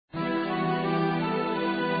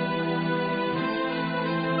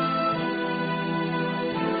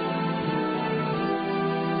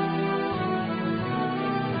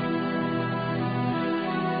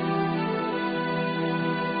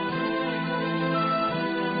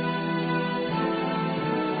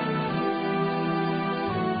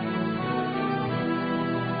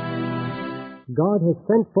God has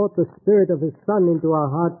sent forth the Spirit of His Son into our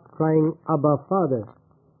hearts, crying, Abba, Father.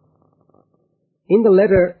 In the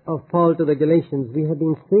letter of Paul to the Galatians, we have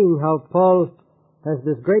been seeing how Paul has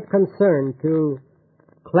this great concern to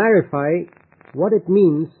clarify what it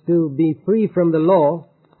means to be free from the law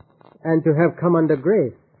and to have come under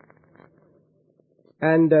grace.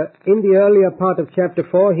 And in the earlier part of chapter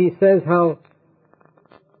 4, he says how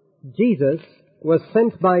Jesus was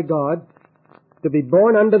sent by God to be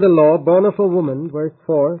born under the law, born of a woman, verse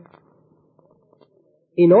 4,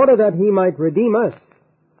 in order that He might redeem us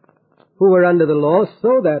who were under the law,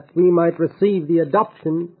 so that we might receive the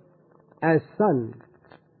adoption as sons.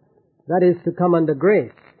 That is, to come under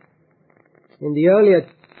grace. In the earlier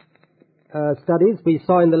studies, we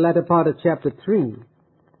saw in the latter part of chapter 3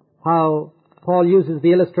 how Paul uses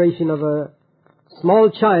the illustration of a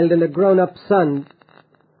small child and a grown-up son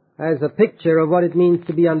as a picture of what it means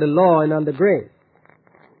to be under law and under grace.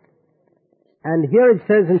 And here it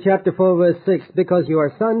says in chapter 4, verse 6, because you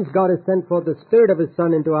are sons, God has sent forth the Spirit of His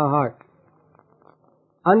Son into our hearts.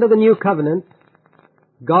 Under the new covenant,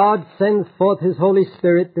 God sends forth His Holy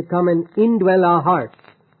Spirit to come and indwell our hearts.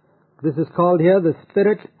 This is called here the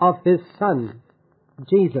Spirit of His Son,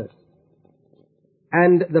 Jesus.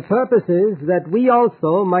 And the purpose is that we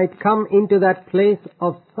also might come into that place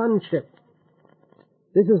of sonship.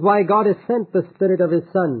 This is why God has sent the Spirit of His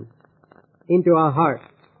Son into our hearts,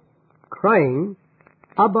 crying,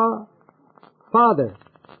 Abba, Father.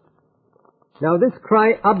 Now this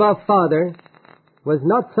cry, Abba, Father, was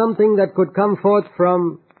not something that could come forth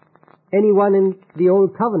from anyone in the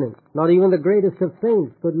Old Covenant. Not even the greatest of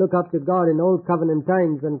saints could look up to God in Old Covenant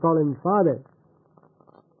times and call Him Father.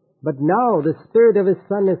 But now the Spirit of His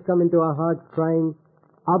Son has come into our hearts, crying,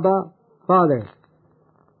 Abba, Father.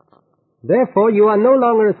 Therefore, you are no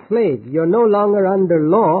longer a slave. You are no longer under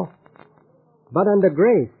law, but under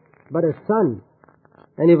grace, but a son.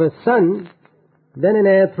 And if a son, then an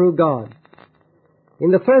heir through God.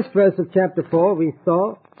 In the first verse of chapter 4, we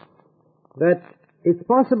saw that it's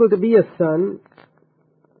possible to be a son,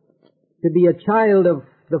 to be a child of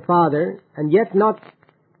the Father, and yet not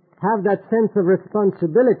have that sense of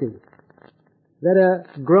responsibility that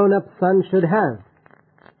a grown-up son should have.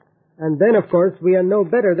 And then, of course, we are no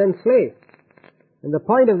better than slaves. And the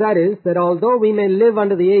point of that is that although we may live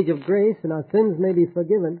under the age of grace and our sins may be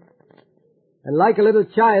forgiven, and like a little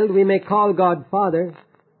child we may call God Father,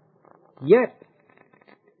 yet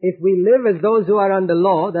if we live as those who are under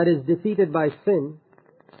law, that is defeated by sin,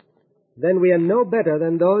 then we are no better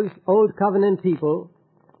than those Old Covenant people,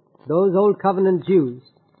 those Old Covenant Jews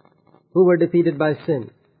who were defeated by sin.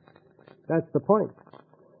 That's the point.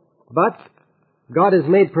 But God has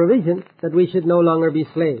made provision that we should no longer be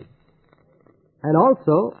slaves. And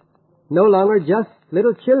also, no longer just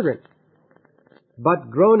little children, but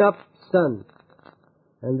grown-up sons,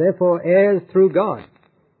 and therefore heirs through God.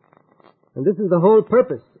 And this is the whole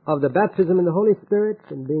purpose of the baptism in the Holy Spirit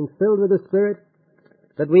and being filled with the Spirit,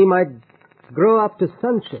 that we might grow up to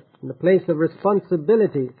sonship in the place of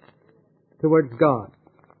responsibility towards God.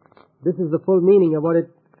 This is the full meaning of what it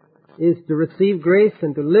is to receive grace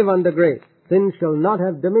and to live under grace. Sin shall not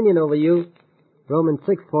have dominion over you, Romans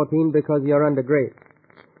 6:14, because you are under grace.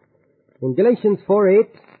 In Galatians 4:8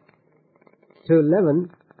 to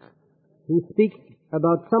 11, he speaks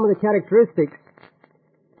about some of the characteristics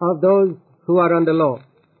of those who are under law.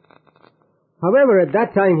 However, at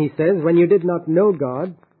that time, he says, when you did not know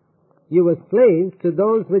God, you were slaves to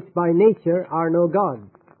those which by nature are no gods.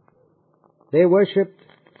 They worshipped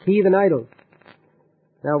heathen idols.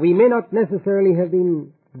 Now, we may not necessarily have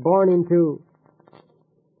been born into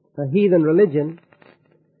a heathen religion,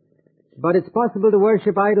 but it's possible to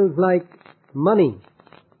worship idols like money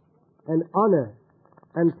and honor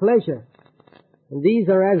and pleasure. And these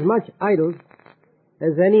are as much idols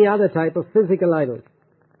as any other type of physical idols.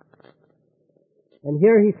 And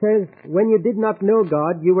here he says, when you did not know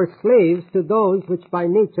God, you were slaves to those which by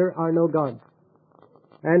nature are no gods.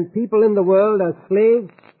 And people in the world are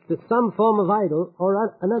slaves to some form of idol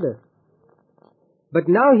or another. But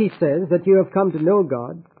now he says that you have come to know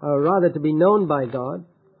God, or rather to be known by God.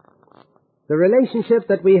 The relationship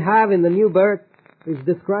that we have in the new birth is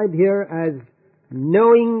described here as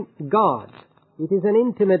knowing God. It is an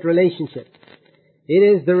intimate relationship. It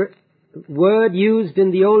is the word used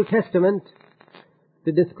in the Old Testament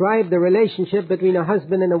to describe the relationship between a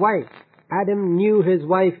husband and a wife. Adam knew his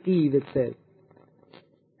wife Eve, it says.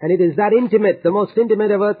 And it is that intimate, the most intimate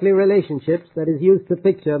of earthly relationships, that is used to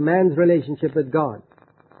picture man's relationship with God.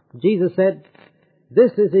 Jesus said,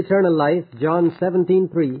 this is eternal life, John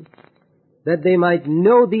 17:3, that they might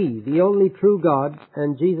know thee, the only true God,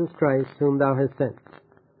 and Jesus Christ, whom thou hast sent.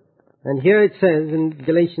 And here it says in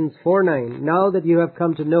Galatians 4:9, now that you have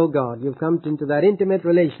come to know God, you've come into that intimate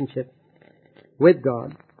relationship with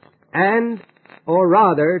God, and, or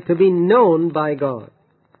rather, to be known by God.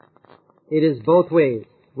 It is both ways.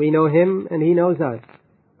 We know Him and He knows us.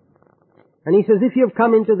 And he says, if you've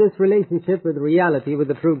come into this relationship with reality, with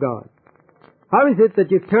the true God, how is it that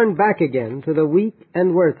you turn back again to the weak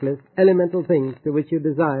and worthless elemental things to which you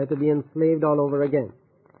desire to be enslaved all over again?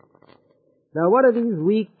 Now, what are these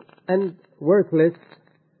weak and worthless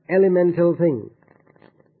elemental things?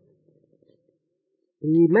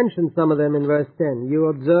 He mentions some of them in verse 10. You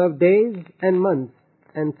observe days and months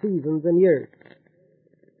and seasons and years.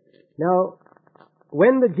 Now,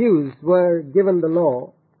 when the Jews were given the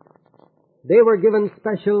law, they were given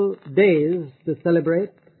special days to celebrate.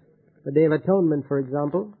 The Day of Atonement, for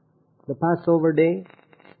example, the Passover Day,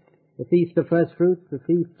 the Feast of First Fruits, the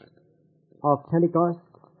Feast of Pentecost,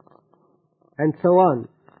 and so on.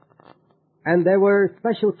 And there were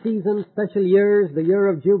special seasons, special years, the year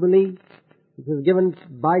of Jubilee, which was given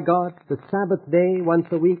by God, the Sabbath day, once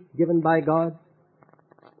a week, given by God,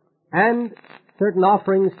 and certain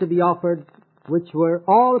offerings to be offered, which were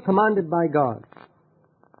all commanded by God.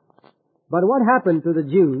 But what happened to the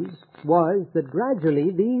Jews was that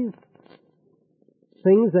gradually these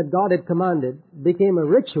things that God had commanded became a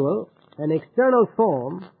ritual, an external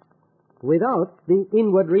form, without the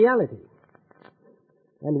inward reality.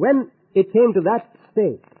 And when it came to that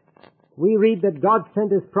state, we read that God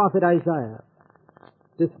sent His prophet Isaiah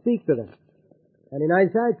to speak to them. And in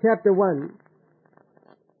Isaiah chapter 1,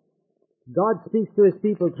 God speaks to His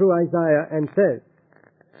people through Isaiah and says,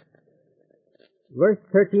 verse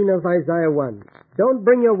 13 of Isaiah 1, don't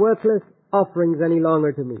bring your worthless offerings any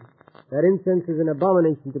longer to me. That incense is an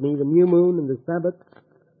abomination to me, the new moon and the Sabbath,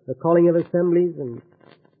 the calling of assemblies. And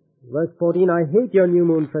verse 14, I hate your new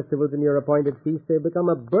moon festivals and your appointed feasts. They become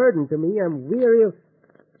a burden to me. I'm weary of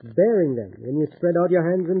bearing them. When you spread out your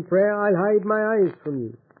hands in prayer, I'll hide my eyes from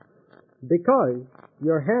you, because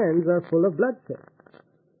your hands are full of bloodshed.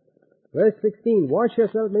 Verse 16, wash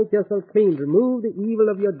yourself, make yourself clean, remove the evil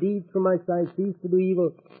of your deeds from my sight, cease to do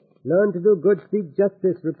evil, learn to do good, seek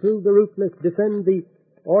justice, reprove the ruthless, defend the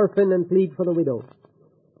orphan, and plead for the widow.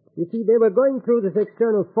 You see, they were going through this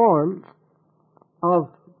external form of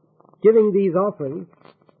giving these offerings,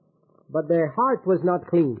 but their heart was not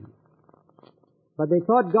clean. But they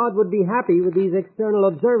thought God would be happy with these external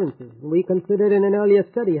observances. We considered in an earlier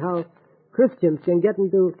study how Christians can get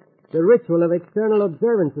into the ritual of external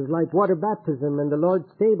observances like water baptism and the Lord's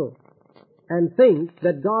table, and think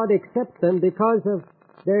that God accepts them because of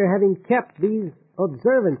their having kept these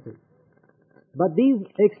observances. But these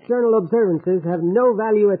external observances have no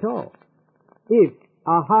value at all if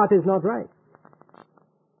our heart is not right.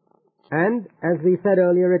 And, as we said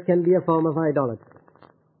earlier, it can be a form of idolatry.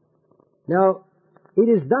 Now, it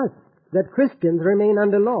is thus that Christians remain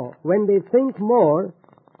under law when they think more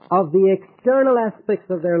of the external aspects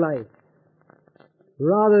of their life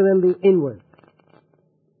rather than the inward.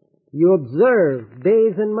 You observe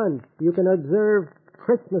days and months. You can observe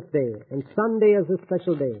Christmas Day and Sunday as a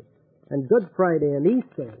special day, and Good Friday and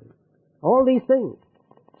Easter, all these things,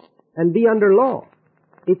 and be under law.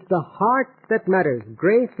 It's the heart that matters.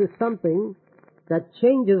 Grace is something that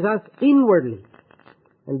changes us inwardly.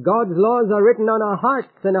 And God's laws are written on our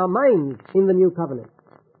hearts and our minds in the new covenant.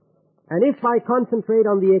 And if I concentrate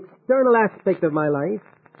on the external aspect of my life,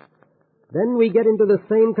 then we get into the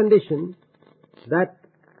same condition that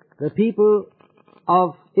the people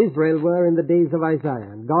of Israel were in the days of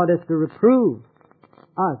Isaiah. And God has to reprove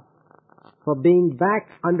us for being back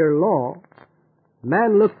under law.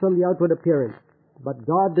 Man looks on the outward appearance, but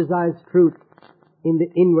God desires truth in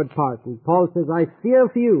the inward part. And Paul says, I fear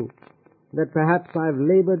for you that perhaps I have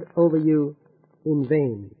labored over you in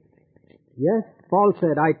vain. Yes, Paul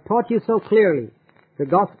said, I taught you so clearly the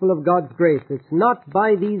gospel of God's grace. It's not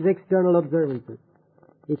by these external observances.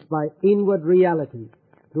 It's by inward reality,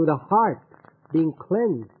 through the heart being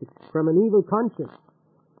cleansed from an evil conscience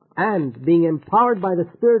and being empowered by the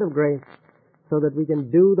Spirit of grace so that we can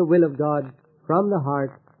do the will of God from the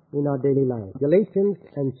heart in our daily life. Galatians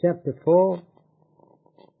and chapter 4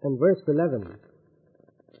 and verse 11.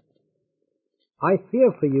 I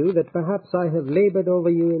fear for you that perhaps I have labored over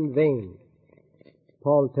you in vain,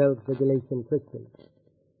 Paul tells the Galatian Christians.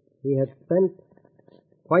 He had spent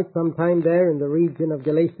quite some time there in the region of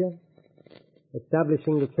Galatia,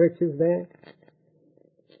 establishing the churches there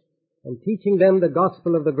and teaching them the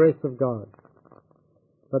gospel of the grace of God.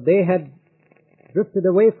 But they had drifted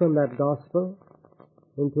away from that gospel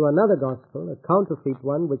into another gospel, a counterfeit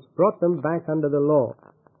one, which brought them back under the law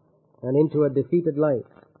and into a defeated life.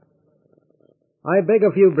 I beg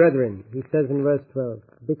of you, brethren, he says in verse 12,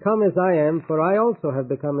 become as I am, for I also have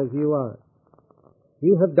become as you are.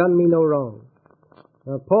 You have done me no wrong.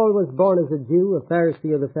 Now, Paul was born as a Jew, a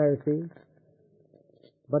Pharisee of the Pharisees,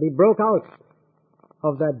 but he broke out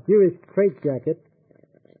of that Jewish straitjacket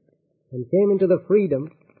and came into the freedom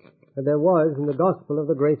that there was in the gospel of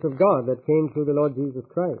the grace of God that came through the Lord Jesus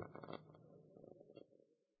Christ.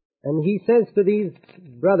 And he says to these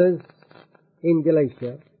brothers in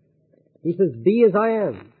Galatia, he says, be as I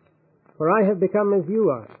am, for I have become as you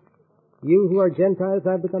are. You who are Gentiles,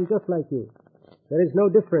 I have become just like you. There is no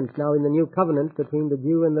difference now in the new covenant between the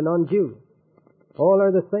Jew and the non-Jew. All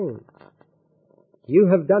are the same. You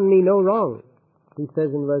have done me no wrong, he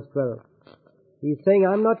says in verse 12. He's saying,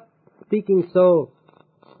 I'm not speaking so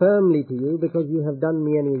firmly to you because you have done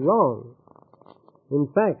me any wrong. In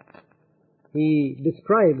fact, he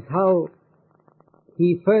describes how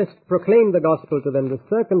he first proclaimed the gospel to them, the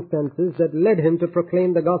circumstances that led him to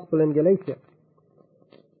proclaim the gospel in Galatia.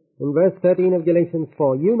 In verse 13 of Galatians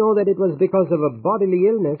 4, you know that it was because of a bodily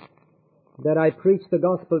illness that I preached the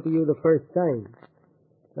gospel to you the first time.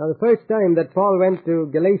 Now, the first time that Paul went to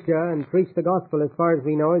Galatia and preached the gospel, as far as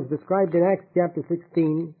we know, is described in Acts chapter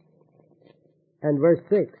 16 and verse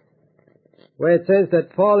 6, where it says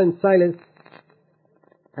that Paul and Silas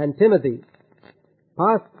and Timothy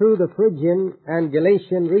passed through the Phrygian and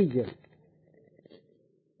Galatian region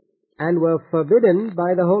and were forbidden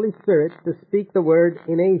by the Holy Spirit to speak the word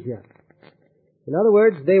in Asia. In other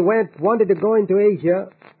words, they wanted to go into Asia,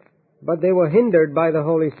 but they were hindered by the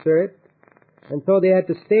Holy Spirit, and so they had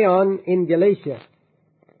to stay on in Galatia.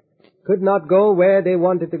 Could not go where they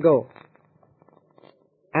wanted to go.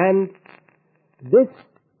 And this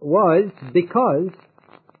was because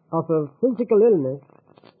of a physical illness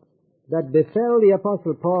that befell the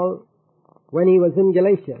Apostle Paul when he was in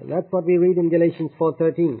Galatia. That's what we read in Galatians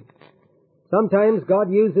 4:13. Sometimes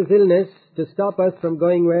God uses illness to stop us from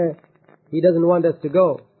going where He doesn't want us to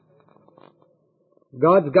go.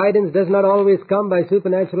 God's guidance does not always come by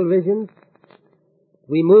supernatural visions.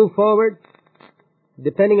 We move forward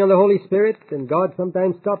depending on the Holy Spirit, and God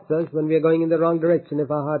sometimes stops us when we are going in the wrong direction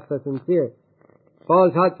if our hearts are sincere.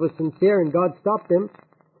 Paul's heart was sincere, and God stopped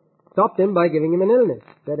him by giving him an illness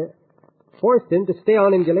that forced him to stay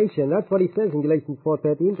on in Galatia. And that's what he says in Galatians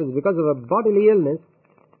 4:13. It was because of a bodily illness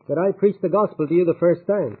that I preached the gospel to you the first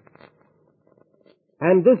time.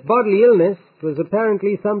 And this bodily illness was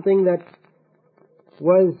apparently something that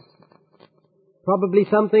was probably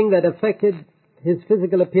something that affected his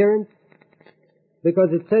physical appearance, because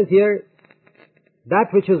it says here,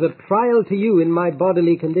 that which was a trial to you in my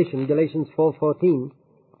bodily condition, Galatians 4:14,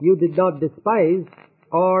 you did not despise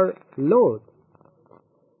or loathe.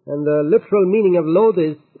 And the literal meaning of loathe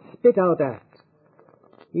is spit out at.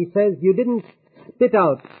 He says, you didn't spit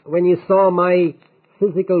out when you saw my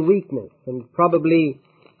physical weakness and probably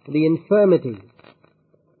the infirmity,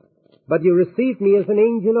 but you received me as an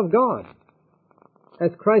angel of God, as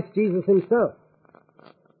Christ Jesus Himself.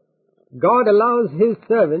 God allows His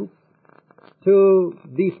servants to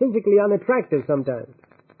be physically unattractive sometimes.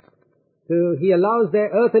 He allows their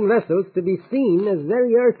earthen vessels to be seen as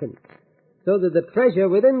very earthen, so that the treasure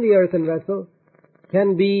within the earthen vessel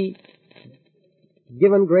can be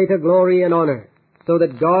given greater glory and honor, so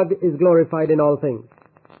that God is glorified in all things.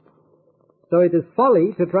 So it is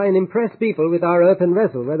folly to try and impress people with our earthen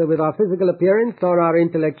vessel, whether with our physical appearance or our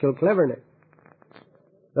intellectual cleverness.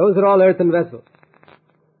 Those are all earthen vessels.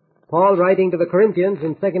 Paul, writing to the Corinthians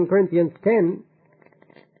in 2 Corinthians 10,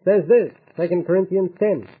 says this, 2 Corinthians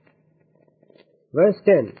 10, verse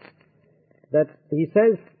 10, that he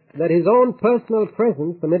says that his own personal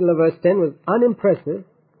presence, the middle of verse 10, was unimpressive,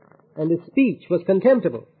 and his speech was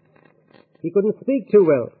contemptible. He couldn't speak too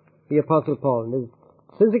well, the Apostle Paul, and his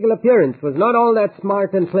physical appearance was not all that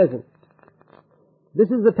smart and pleasant. This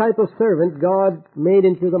is the type of servant God made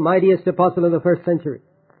into the mightiest apostle of the first century.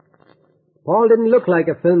 Paul didn't look like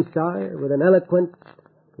a film star with an eloquent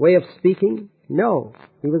way of speaking. No,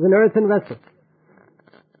 he was an earthen vessel.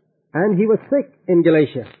 And he was sick in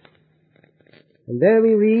Galatia. And there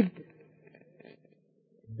we read,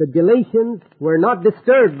 the Galatians were not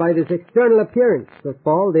disturbed by this external appearance of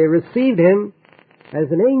Paul. They received him as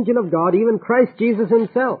an angel of God, even Christ Jesus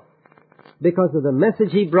Himself, because of the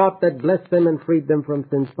message he brought that blessed them and freed them from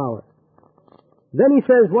sin's power. Then he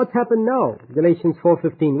says, what's happened now? Galatians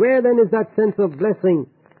 4:15. Where then is that sense of blessing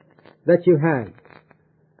that you had?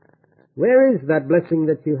 Where is that blessing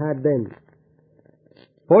that you had then?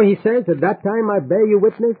 For he says, at that time I bear you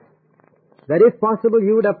witness that if possible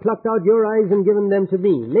you would have plucked out your eyes and given them to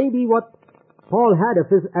me. Maybe what Paul had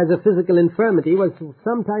as a physical infirmity was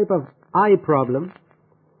some type of eye problem.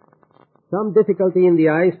 Some difficulty in the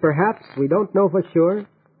eyes, perhaps. We don't know for sure.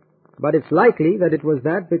 But it's likely that it was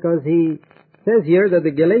that, because he says here that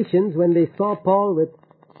the Galatians, when they saw Paul with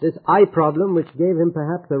this eye problem, which gave him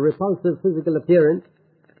perhaps a repulsive physical appearance,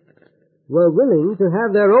 were willing to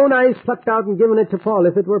have their own eyes plucked out and given it to Paul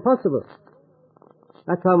if it were possible.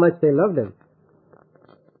 That's how much they loved him.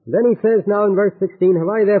 Then he says now in verse 16, "Have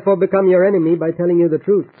I therefore become your enemy by telling you the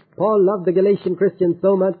truth?" Paul loved the Galatian Christians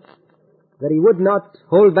so much that he would not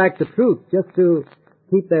hold back the truth just to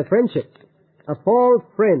keep their friendship. A false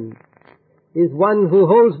friend is one who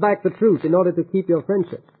holds back the truth in order to keep your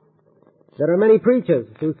friendship. There are many preachers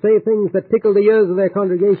who say things that tickle the ears of their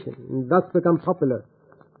congregation and thus become popular.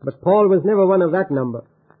 But Paul was never one of that number.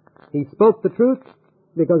 He spoke the truth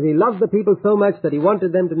because he loved the people so much that he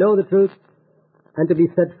wanted them to know the truth and to be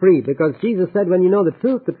set free. Because Jesus said, when you know the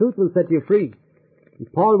truth will set you free.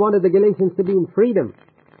 And Paul wanted the Galatians to be in freedom.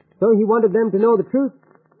 So he wanted them to know the truth.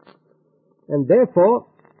 And therefore,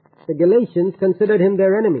 the Galatians considered him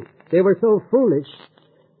their enemy. They were so foolish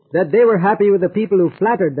that they were happy with the people who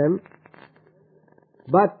flattered them,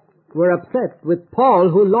 but were upset with Paul,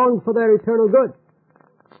 who longed for their eternal good.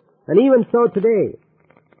 And even so today,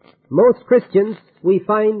 most Christians, we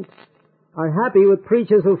find, are happy with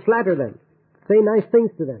preachers who flatter them, say nice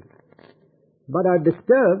things to them, but are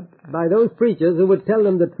disturbed by those preachers who would tell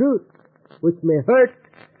them the truth, which may hurt,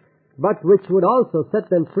 but which would also set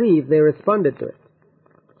them free if they responded to it.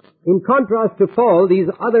 In contrast to Paul, these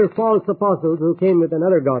other false apostles who came with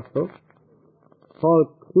another gospel,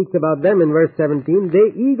 Paul speaks about them in verse 17,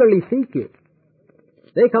 they eagerly seek you.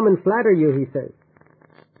 They come and flatter you, he says.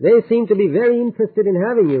 They seem to be very interested in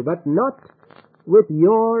having you, but not with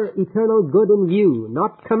your eternal good in view,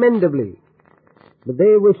 not commendably. But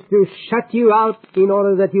they wish to shut you out in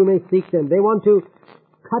order that you may seek them. They want to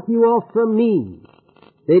cut you off from me.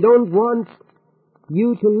 They don't want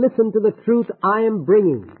you to listen to the truth I am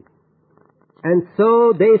bringing. And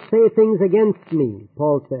so they say things against me,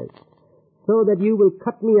 Paul says, so that you will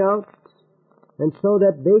cut me out and so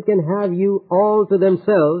that they can have you all to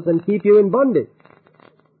themselves and keep you in bondage.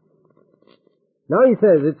 Now he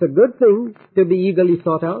says it's a good thing to be eagerly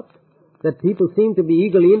sought out. That people seem to be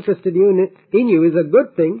eagerly interested in you is a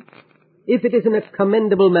good thing if it is in a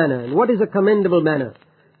commendable manner. And what is a commendable manner?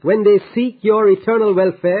 When they seek your eternal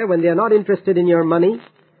welfare, when they are not interested in your money,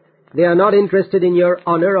 they are not interested in your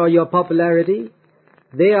honor or your popularity,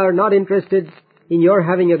 they are not interested in your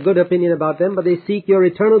having a good opinion about them, but they seek your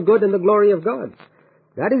eternal good and the glory of God.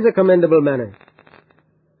 That is a commendable manner.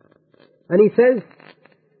 And he says,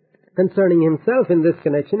 concerning himself in this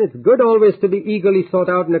connection, it's good always to be eagerly sought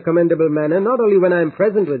out in a commendable manner, not only when I am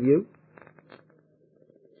present with you.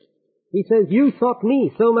 He says, you sought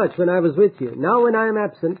me so much when I was with you. Now when I am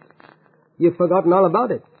absent, you've forgotten all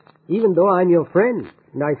about it, even though I'm your friend,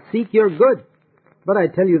 and I seek your good. But I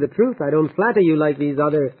tell you the truth, I don't flatter you like these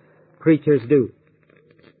other preachers do.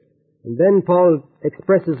 And then Paul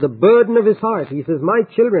expresses the burden of his heart. He says, my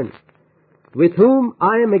children, with whom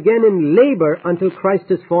I am again in labor until Christ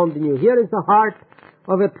is formed in you. Here is the heart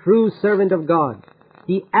of a true servant of God.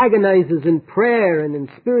 He agonizes in prayer and in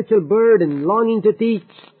spiritual burden, longing to teach,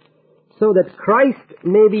 so that Christ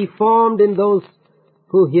may be formed in those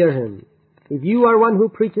who hear him. If you are one who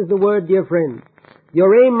preaches the word, dear friend,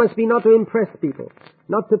 your aim must be not to impress people,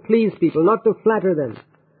 not to please people, not to flatter them,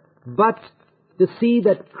 but to see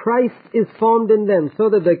that Christ is formed in them, so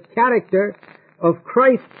that the character of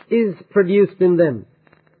Christ is produced in them.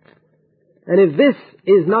 And if this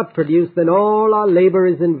is not produced, then all our labor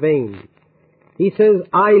is in vain. He says,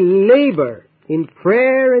 I labor in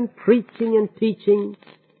prayer and preaching and teaching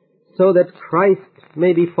so that Christ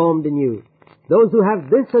may be formed in you. Those who have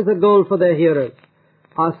this as a goal for their hearers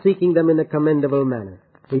are seeking them in a commendable manner.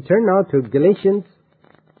 We turn now to Galatians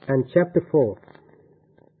and chapter 4,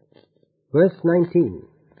 verse 19.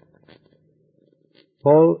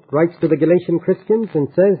 Paul writes to the Galatian Christians and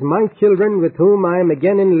says, my children, with whom I am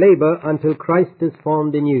again in labor until Christ is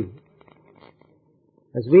formed in you.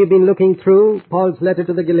 As we've been looking through Paul's letter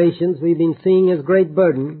to the Galatians, we've been seeing his great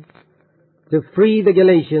burden to free the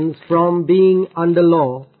Galatians from being under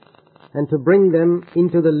law and to bring them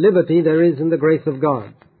into the liberty there is in the grace of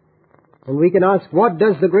God. And we can ask, what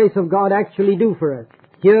does the grace of God actually do for us?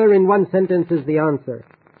 Here in one sentence is the answer.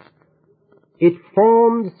 It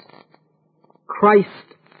forms Christ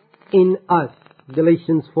in us,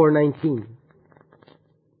 Galatians 4:19.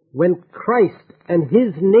 When Christ and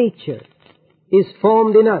his nature is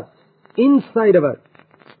formed in us, inside of us,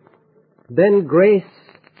 then grace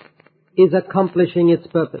is accomplishing its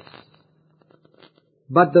purpose.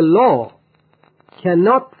 But the law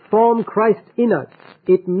cannot form Christ in us.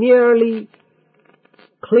 It merely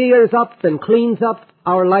clears up and cleans up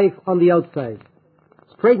our life on the outside,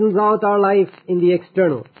 straightens out our life in the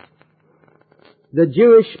external. The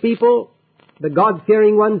Jewish people, the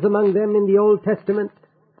God-fearing ones among them in the Old Testament,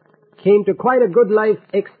 came to quite a good life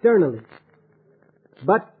externally.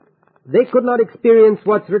 But they could not experience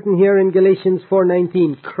what's written here in Galatians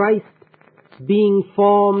 4:19, Christ being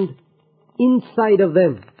formed inside of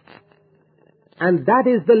them. And that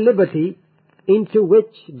is the liberty into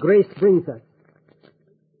which grace brings us,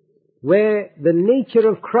 where the nature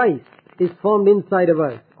of Christ is formed inside of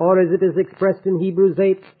us, or as it is expressed in Hebrews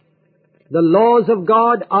 8, the laws of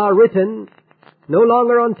God are written no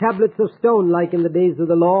longer on tablets of stone like in the days of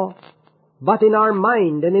the law, but in our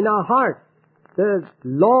mind and in our heart. The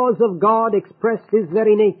laws of God express His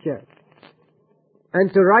very nature.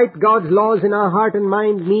 And to write God's laws in our heart and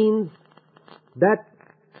mind means that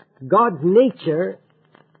God's nature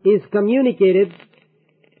is communicated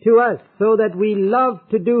to us so that we love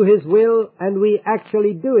to do His will and we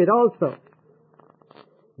actually do it also.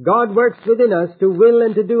 God works within us to will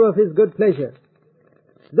and to do of His good pleasure.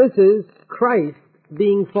 This is Christ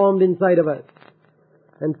being formed inside of us.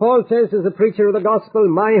 And Paul says, as a preacher of the gospel,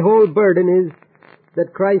 my whole burden is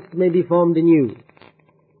that Christ may be formed in you.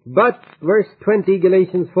 But, verse 20,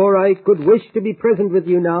 Galatians 4, I could wish to be present with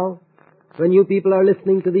you now, when you people are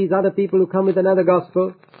listening to these other people who come with another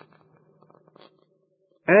gospel,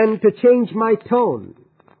 and to change my tone.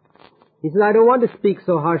 He says, I don't want to speak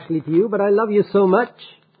so harshly to you, but I love you so much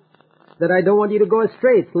that I don't want you to go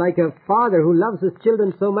astray. It's like a father who loves his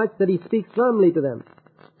children so much that he speaks firmly to them.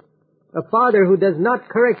 A father who does not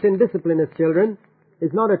correct and discipline his children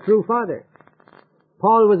is not a true father.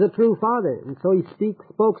 Paul was a true father, and so he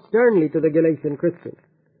spoke sternly to the Galatian Christians.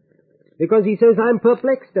 Because he says, I'm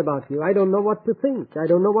perplexed about you. I don't know what to think. I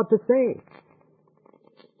don't know what to say.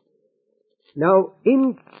 Now,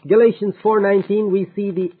 in Galatians 4:19, we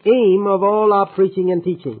see the aim of all our preaching and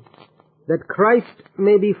teaching, that Christ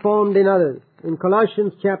may be formed in others. In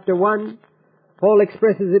Colossians chapter 1, Paul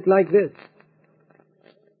expresses it like this.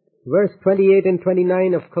 Verse 28 and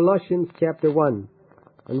 29 of Colossians chapter 1.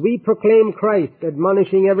 And we proclaim Christ,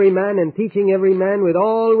 admonishing every man and teaching every man with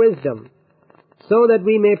all wisdom, so that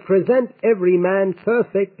we may present every man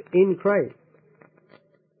perfect in Christ.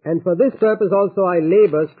 And for this purpose also I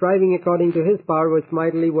labor, striving according to His power which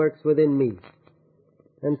mightily works within me.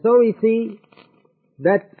 And so we see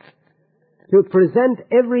that to present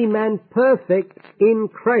every man perfect in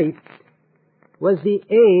Christ was the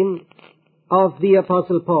aim of the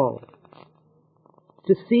Apostle Paul.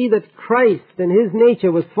 To see that Christ and His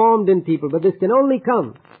nature was formed in people. But this can only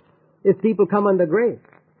come if people come under grace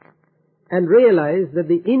and realize that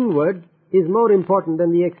the inward is more important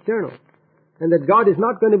than the external, and that God is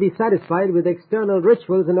not going to be satisfied with external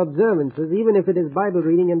rituals and observances, even if it is Bible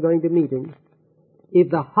reading and going to meetings, if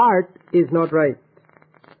the heart is not right.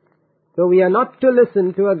 So we are not to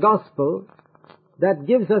listen to a gospel that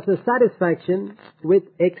gives us a satisfaction with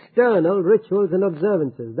external rituals and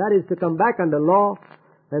observances. That is to come back under law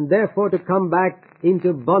and therefore to come back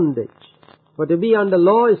into bondage. For to be under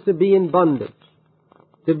law is to be in bondage.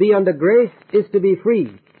 To be under grace is to be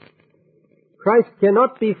free. Christ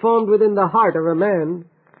cannot be formed within the heart of a man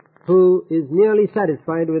who is nearly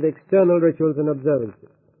satisfied with external rituals and observances.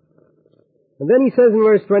 And then he says in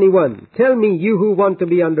verse 21, tell me, you who want to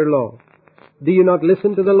be under law, do you not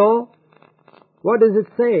listen to the law? What does it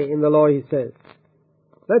say in the law, he says?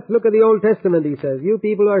 Let's look at the Old Testament, he says. You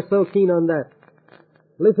people are so keen on that.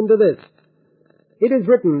 Listen to this. It is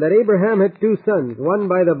written that Abraham had two sons, one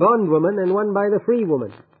by the bondwoman and one by the free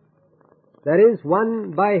woman. That is,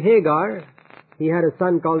 one by Hagar, he had a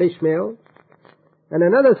son called Ishmael, and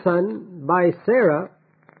another son by Sarah,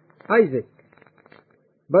 Isaac.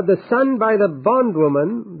 But the son by the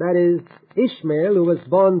bondwoman, that is, Ishmael, who was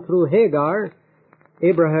born through Hagar,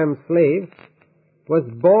 Abraham's slave, was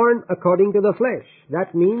born according to the flesh.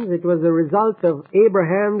 That means it was a result of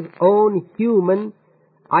Abraham's own human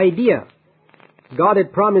idea. God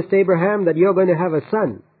had promised Abraham that you're going to have a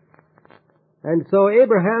son. And so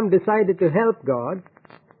Abraham decided to help God,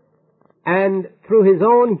 and through his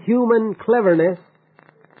own human cleverness,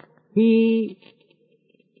 he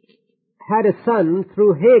had a son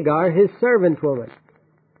through Hagar, his servant woman.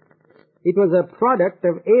 It was a product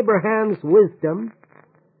of Abraham's wisdom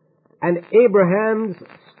and Abraham's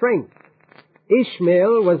strength.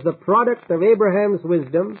 Ishmael was the product of Abraham's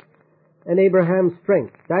wisdom and Abraham's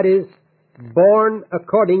strength. That is, born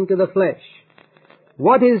according to the flesh.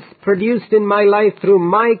 What is produced in my life through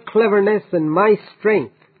my cleverness and my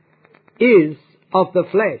strength is of the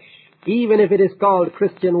flesh, even if it is called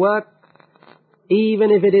Christian work, even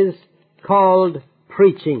if it is called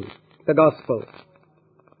preaching the gospel.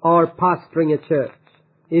 or pastoring a church.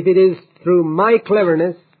 If it is through my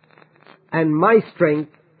cleverness and my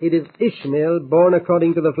strength, it is Ishmael born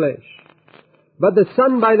according to the flesh. But the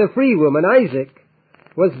son by the free woman, Isaac,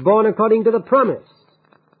 was born according to the promise.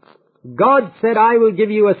 God said, I will give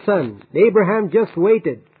you a son. Abraham just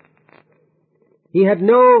waited. He had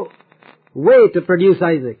no way to produce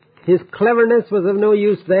Isaac. His cleverness was of no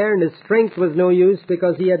use there, and his strength was no use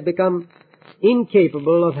because he had become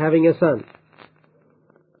incapable of having a son.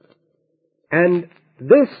 And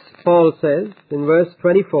this, Paul says in verse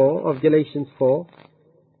 24 of Galatians 4,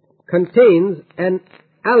 contains an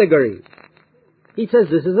allegory. He says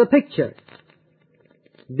this is a picture.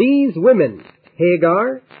 These women,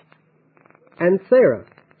 Hagar and Sarah,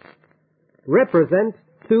 represent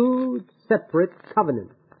two separate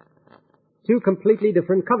covenants. Two completely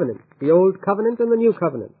different covenants. The Old Covenant and the New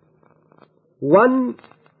Covenant. One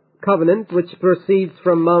covenant which proceeds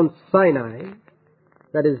from Mount Sinai,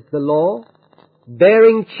 that is the law,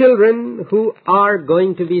 bearing children who are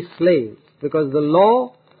going to be slaves, because the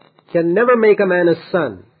law can never make a man a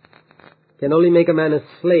son, can only make a man a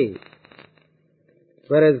slave,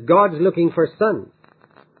 whereas God's looking for sons.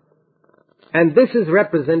 And this is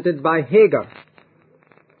represented by Hagar.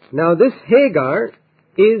 Now this Hagar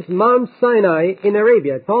is Mount Sinai in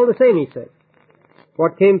Arabia. It's all the same, he said,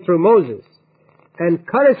 what came through Moses, and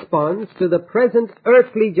corresponds to the present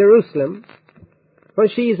earthly Jerusalem, for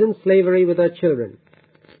she is in slavery with her children.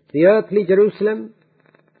 The earthly Jerusalem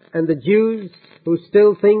and the Jews who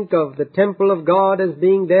still think of the temple of God as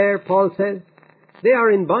being there, Paul says, they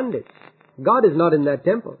are in bondage. God is not in that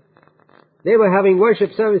temple. They were having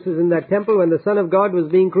worship services in that temple when the Son of God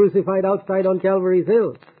was being crucified outside on Calvary's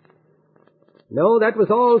Hill. No, that was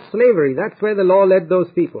all slavery. That's where the law led those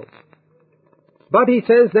people. But he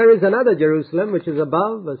says there is another Jerusalem which is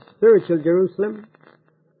above, a spiritual Jerusalem,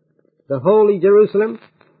 the holy Jerusalem,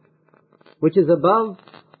 which is above.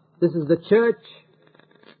 This is the church,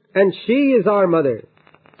 and she is our mother,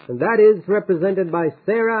 and that is represented by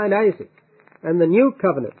Sarah and Isaac, and the new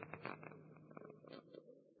covenant.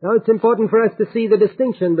 Now it's important for us to see the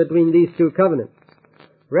distinction between these two covenants,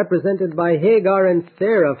 represented by Hagar and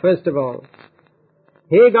Sarah, first of all.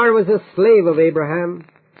 Hagar was a slave of Abraham.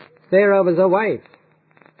 Sarah was a wife,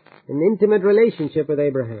 an intimate relationship with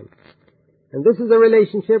Abraham. And this is a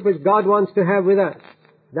relationship which God wants to have with us,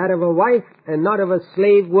 that of a wife and not of a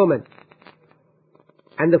slave woman.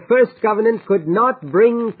 And the first covenant could not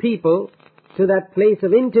bring people to that place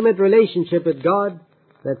of intimate relationship with God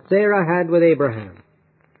that Sarah had with Abraham,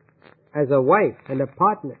 as a wife and a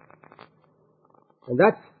partner. And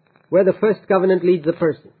that's where the first covenant leads a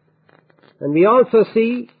person. And we also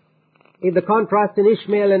see in the contrast in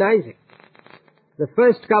Ishmael and Isaac. The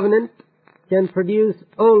first covenant can produce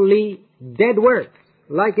only dead works,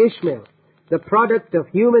 like Ishmael, the product of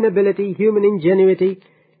human ability, human ingenuity,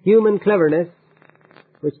 human cleverness,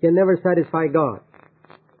 which can never satisfy God.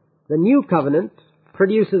 The new covenant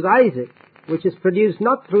produces Isaac, which is produced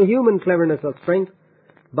not through human cleverness or strength,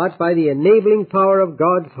 but by the enabling power of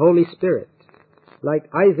God's Holy Spirit, like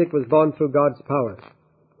Isaac was born through God's power.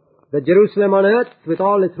 The Jerusalem on earth, with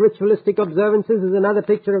all its ritualistic observances, is another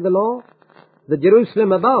picture of the law. The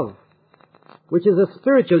Jerusalem above, which is a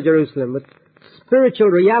spiritual Jerusalem with spiritual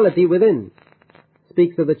reality within,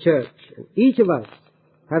 speaks of the church. And each of us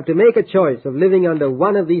have to make a choice of living under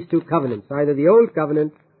one of these two covenants, either the Old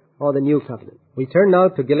Covenant or the New Covenant. We turn now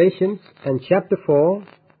to Galatians and chapter 4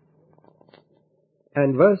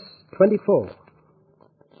 and verse 24.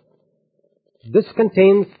 This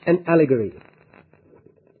contains an allegory.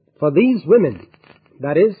 For these women,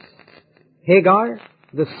 that is, Hagar,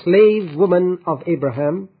 the slave woman of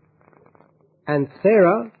Abraham, and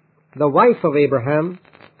Sarah, the wife of Abraham,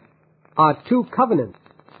 are two covenants.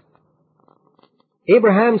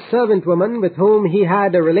 Abraham's servant woman, with whom he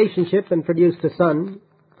had a relationship and produced a son,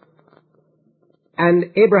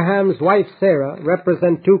 and Abraham's wife Sarah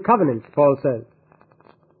represent two covenants, Paul says.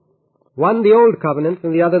 One the Old Covenant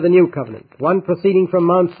and the other the New Covenant. One proceeding from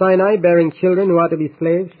Mount Sinai, bearing children who are to be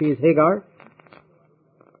slaves. She is Hagar.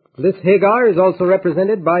 This Hagar is also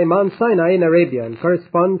represented by Mount Sinai in Arabia and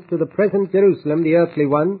corresponds to the present Jerusalem, the earthly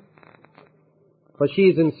one, for she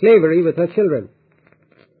is in slavery with her children.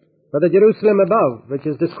 But the Jerusalem above, which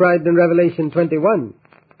is described in Revelation 21,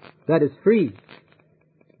 that is free,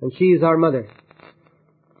 and she is our mother.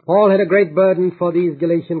 Paul had a great burden for these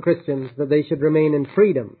Galatian Christians, that they should remain in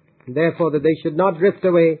freedom, and therefore that they should not drift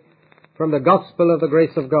away from the gospel of the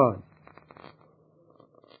grace of God.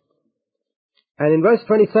 And in verse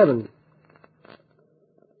 27,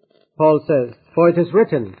 Paul says, For it is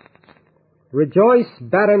written, Rejoice,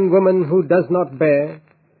 barren woman who does not bear,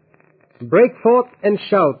 Break forth and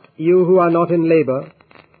shout, you who are not in labor,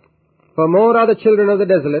 for more are the children of the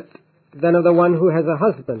desolate than of the one who has a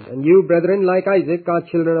husband. And you, brethren, like Isaac, are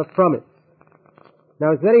children of promise.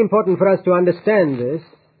 Now, it's very important for us to understand this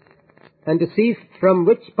and to see from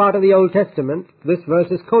which part of the Old Testament this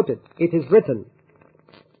verse is quoted. It is written,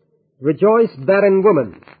 Rejoice, barren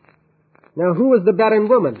woman. Now, who was the barren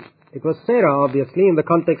woman? It was Sarah, obviously, in the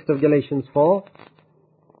context of Galatians 4.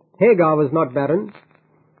 Hagar was not barren.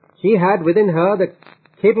 She had within her the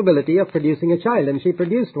capability of producing a child, and she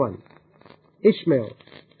produced one, Ishmael.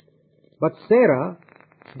 But Sarah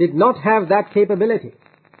did not have that capability.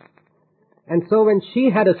 And so when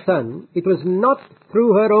she had a son, it was not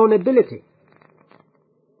through her own ability.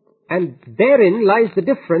 And therein lies the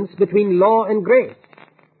difference between law and grace.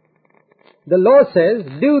 The law says,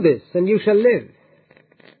 do this and you shall live.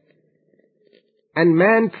 And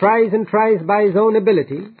man tries and tries by his own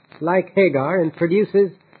ability, like Hagar, and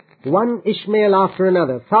produces one Ishmael after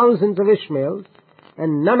another, thousands of Ishmaels,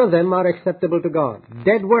 and none of them are acceptable to God.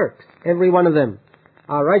 Dead works, every one of them.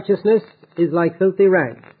 Our righteousness is like filthy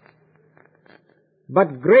rags.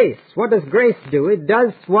 But grace, what does grace do? It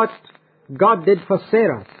does what God did for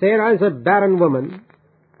Sarah. Sarah is a barren woman,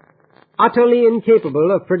 utterly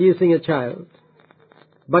incapable of producing a child,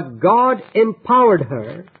 but God empowered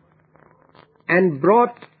her and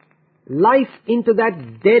brought life into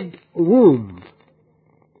that dead womb.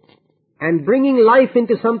 And bringing life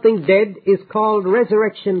into something dead is called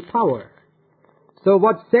resurrection power. So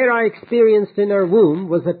what Sarah experienced in her womb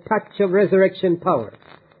was a touch of resurrection power.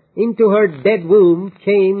 Into her dead womb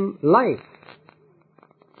came life.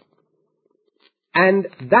 And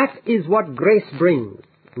that is what grace brings.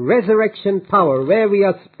 Resurrection power, where we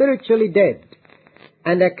are spiritually dead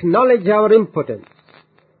and acknowledge our impotence.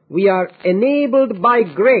 We are enabled by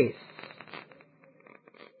grace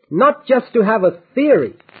not just to have a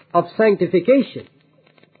theory of sanctification,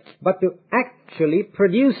 but to actually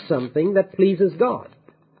produce something that pleases God.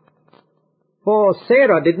 For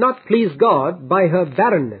Sarah did not please God by her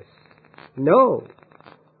barrenness. No.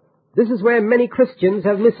 This is where many Christians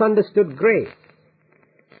have misunderstood grace.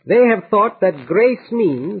 They have thought that grace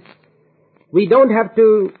means we don't have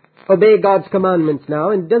to obey God's commandments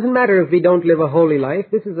now, and it doesn't matter if we don't live a holy life.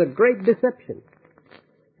 This is a great deception.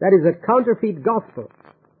 That is a counterfeit gospel.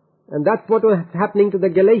 And that's what was happening to the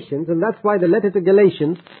Galatians, and that's why the letter to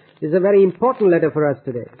Galatians is a very important letter for us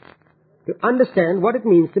today. To understand what it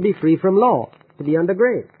means to be free from law, to be under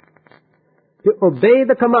grace. To obey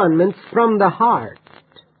the commandments from the heart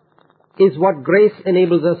is what grace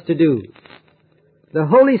enables us to do. The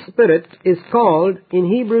Holy Spirit is called in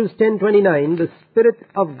Hebrews 10:29 the Spirit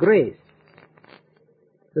of grace.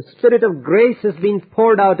 The Spirit of grace has been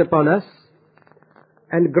poured out upon us,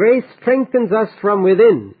 and grace strengthens us from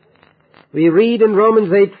within. We read in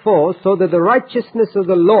Romans 8:4, so that the righteousness of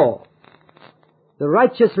the law, the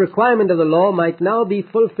righteous requirement of the law, might now be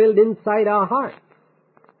fulfilled inside our heart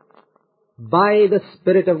by the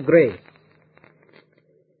Spirit of grace.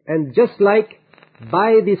 And just like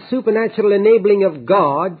by the supernatural enabling of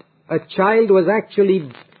God, a child was actually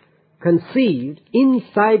conceived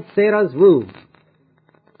inside Sarah's womb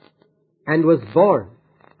and was born,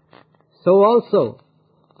 so also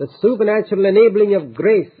the supernatural enabling of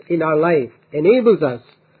grace in our life enables us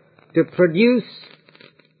to produce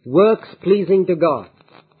works pleasing to God.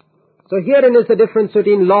 So herein is the difference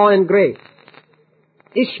between law and grace.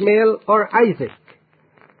 Ishmael or Isaac.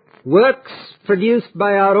 Works produced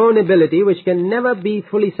by our own ability, which can never be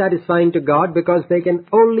fully satisfying to God because they can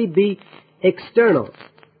only be external.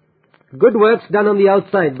 Good works done on the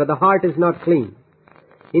outside, but the heart is not clean.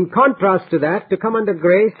 In contrast to that, to come under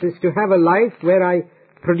grace is to have a life where I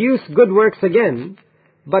produce good works again,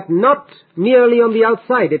 but not merely on the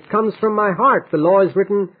outside. It comes from my heart. The law is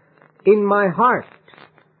written in my heart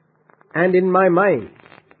and in my mind.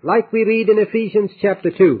 Like we read in Ephesians chapter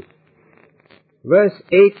 2, verse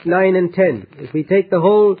 8, 9, and 10. If we take the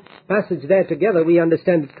whole passage there together, we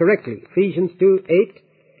understand it correctly. Ephesians 2:8,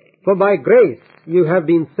 for by grace you have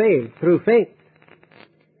been saved through faith,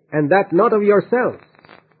 and that not of yourselves.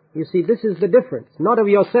 You see, this is the difference. Not of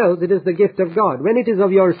yourselves, it is the gift of God. When it is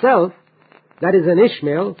of yourself, that is an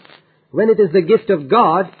Ishmael. When it is the gift of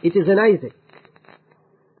God, it is an Isaac.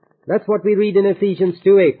 That's what we read in Ephesians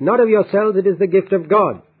 2:8. Not of yourselves, it is the gift of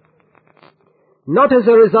God. Not as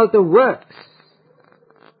a result of works.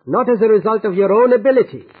 Not as a result of your own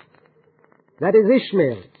ability. That is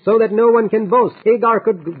Ishmael, so that no one can boast. Hagar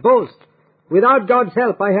could boast. Without God's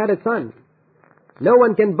help, I had a son. No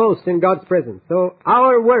one can boast in God's presence. So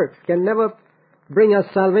our works can never bring us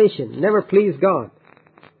salvation, never please God.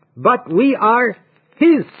 But we are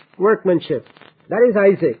His workmanship, That is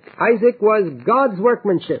Isaac. Isaac was God's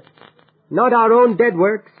workmanship, not our own dead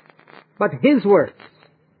works, but His works,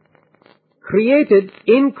 created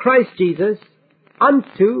in Christ Jesus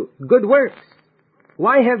unto good works.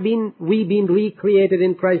 Why have we been recreated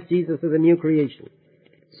in Christ Jesus as a new creation?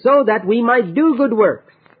 So that we might do good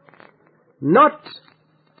works, not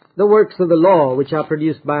the works of the law which are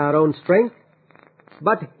produced by our own strength,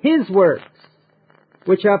 but His works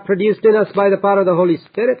which are produced in us by the power of the Holy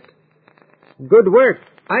Spirit. Good works,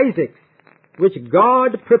 Isaac, which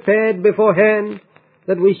God prepared beforehand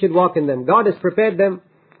that we should walk in them. God has prepared them,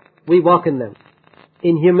 we walk in them.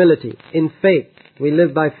 In humility, in faith. We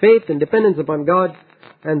live by faith and dependence upon God,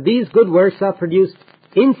 and these good works are produced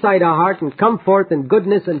inside our heart and come forth in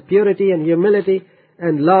goodness and purity and humility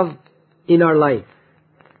and love in our life.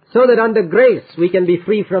 So that under grace we can be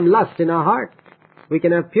free from lust in our heart. We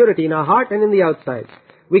can have purity in our heart and in the outside.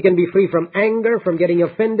 We can be free from anger, from getting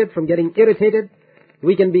offended, from getting irritated.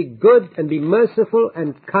 We can be good and be merciful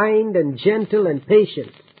and kind and gentle and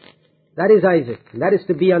patient. That is Isaac. That is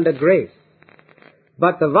to be under grace.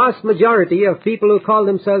 But the vast majority of people who call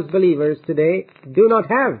themselves believers today do not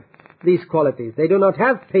have these qualities. They do not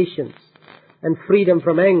have patience and freedom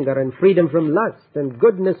from anger and freedom from lust and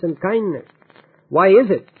goodness and kindness. Why is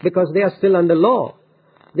it? Because they are still under law.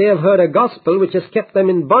 They have heard a gospel which has kept them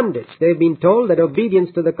in bondage. They have been told that obedience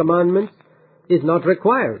to the commandments is not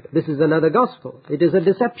required. This is another gospel. It is a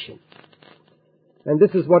deception. And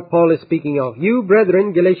this is what Paul is speaking of. You,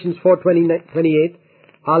 brethren, Galatians 4:28,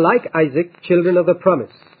 are like Isaac, children of the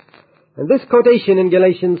promise. And this quotation in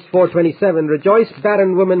Galatians 4:27, rejoice,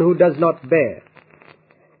 barren woman who does not bear,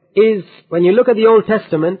 is, when you look at the Old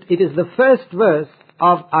Testament, it is the first verse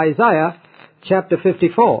of Isaiah chapter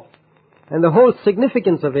 54. And the whole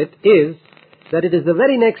significance of it is that it is the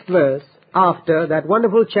very next verse after that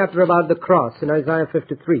wonderful chapter about the cross in Isaiah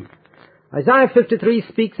 53. Isaiah 53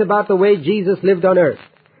 speaks about the way Jesus lived on earth.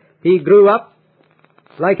 He grew up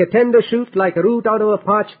like a tender shoot, like a root out of a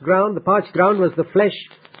parched ground. The parched ground was the flesh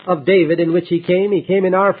of David in which He came. He came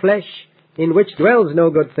in our flesh, in which dwells no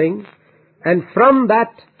good thing. And from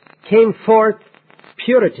that came forth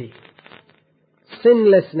purity,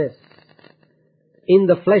 sinlessness in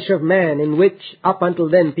the flesh of man, in which up until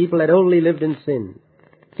then people had only lived in sin.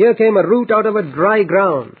 Here came a root out of a dry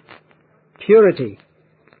ground, purity.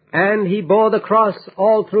 And He bore the cross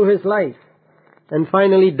all through His life, and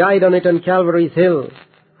finally died on it on Calvary's hill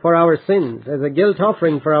for our sins, as a guilt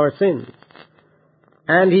offering for our sins.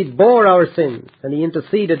 And He bore our sins, and He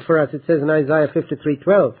interceded for us, it says in Isaiah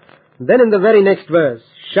 53:12. Then in the very next verse,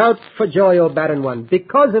 shout for joy, O barren one,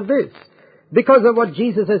 because of this, because of what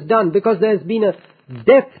Jesus has done, because there has been a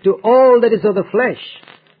death to all that is of the flesh.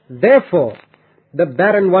 Therefore, the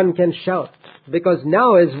barren one can shout, because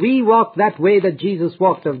now as we walk that way that Jesus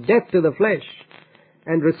walked, of death to the flesh,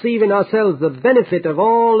 and receive in ourselves the benefit of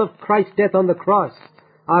all of Christ's death on the cross,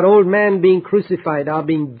 our old man being crucified, our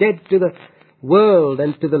being dead to the world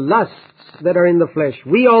and to the lusts that are in the flesh,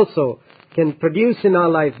 we also can produce in our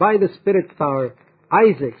life by the Spirit's power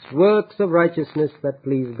Isaac's works of righteousness that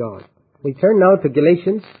please God. We turn now to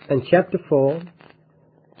Galatians and chapter 4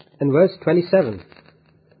 and verse 27.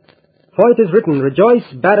 For it is written, rejoice,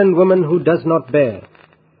 barren woman who does not bear.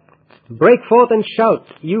 Break forth and shout,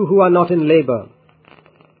 you who are not in labor.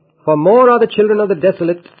 For more are the children of the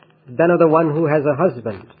desolate than of the one who has a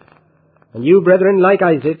husband. And you, brethren, like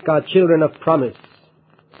Isaac, are children of promise.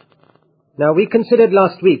 Now, we considered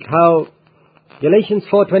last week how Galatians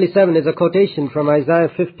 4:27 is a quotation from Isaiah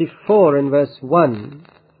 54 in verse 1,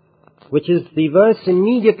 which is the verse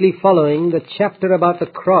immediately following the chapter about the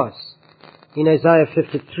cross in Isaiah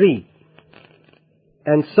 53.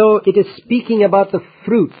 And so it is speaking about the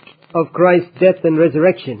fruit of Christ's death and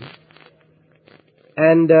resurrection,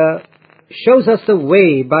 and shows us the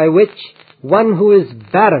way by which one who is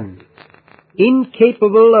barren,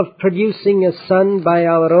 incapable of producing a son by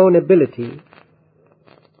our own ability,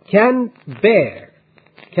 can bear,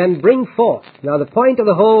 can bring forth. Now the point of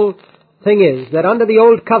the whole thing is that under the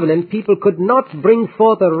old covenant people could not bring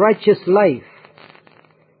forth a righteous life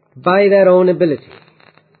by their own ability.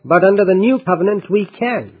 But under the new covenant we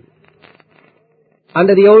can.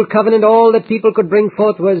 Under the old covenant all that people could bring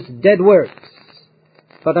forth was dead works.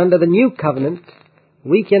 But under the new covenant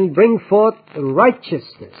we can bring forth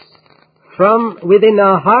righteousness from within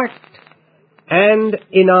our heart and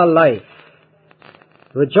in our life.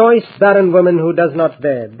 Rejoice, barren woman who does not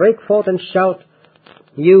bear. Break forth and shout,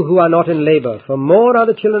 you who are not in labor. For more are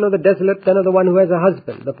the children of the desolate than of the one who has a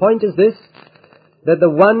husband. The point is this, that the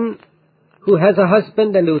one who has a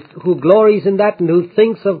husband and who glories in that and who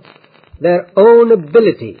thinks of their own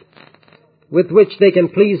ability with which they can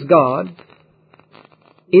please God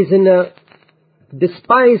is in a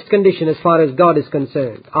despised condition as far as God is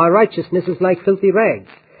concerned. Our righteousness is like filthy rags.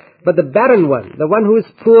 But the barren one, the one who is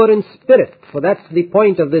poor in spirit, for that's the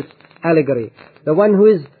point of this allegory, the one who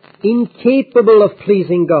is incapable of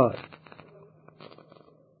pleasing God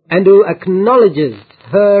and who acknowledges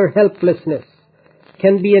her helplessness,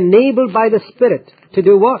 can be enabled by the Spirit to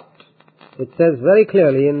do what? It says very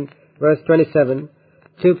clearly in verse 27,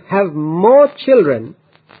 to have more children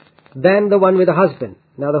than the one with a husband.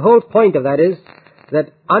 Now the whole point of that is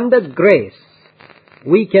that under grace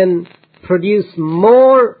we can produce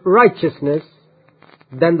more righteousness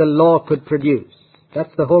than the law could produce.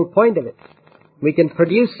 That's the whole point of it. We can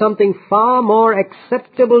produce something far more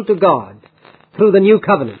acceptable to God through the new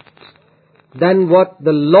covenant than what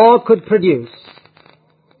the law could produce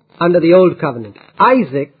under the old covenant.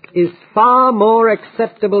 Isaac is far more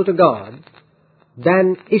acceptable to God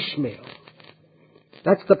than Ishmael.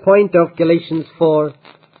 That's the point of Galatians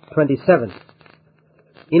 4:27.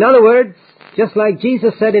 In other words, just like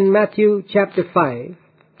Jesus said in Matthew chapter 5,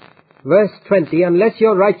 verse 20, unless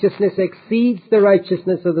your righteousness exceeds the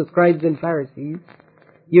righteousness of the scribes and Pharisees,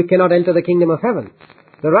 you cannot enter the kingdom of heaven.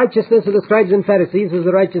 The righteousness of the scribes and Pharisees was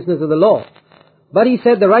the righteousness of the law. But he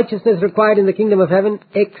said the righteousness required in the kingdom of heaven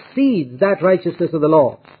exceeds that righteousness of the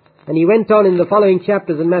law. And he went on in the following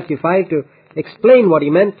chapters in Matthew 5 to explain what he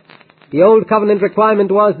meant. The old covenant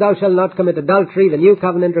requirement was, thou shalt not commit adultery. The new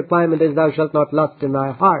covenant requirement is, thou shalt not lust in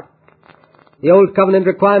thy heart. The old covenant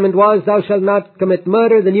requirement was, thou shalt not commit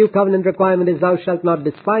murder. The new covenant requirement is, thou shalt not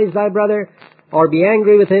despise thy brother, or be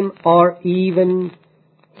angry with him, or even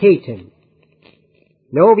hate him.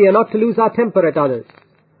 No, we are not to lose our temper at others.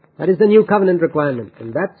 That is the new covenant requirement.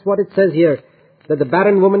 And that's what it says here, that the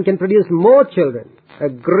barren woman can produce more children, a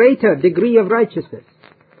greater degree of righteousness,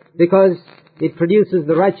 because it produces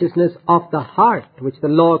the righteousness of the heart, which the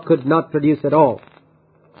law could not produce at all.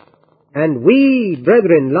 And we,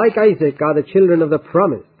 brethren, like Isaac, are the children of the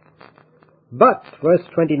promise. But, verse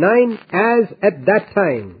 29, as at that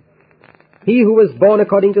time, he who was born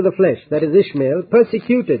according to the flesh, that is Ishmael,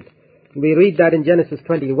 persecuted. We read that in Genesis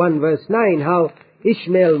 21, verse 9, how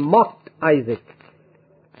Ishmael mocked Isaac.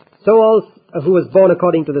 So also, who was born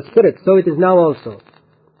according to the Spirit, so it is now also.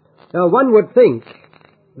 Now one would think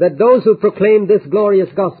that those who proclaim this glorious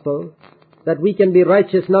gospel, that we can be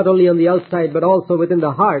righteous not only on the outside but also within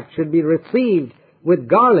the heart, should be received with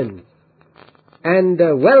garlands and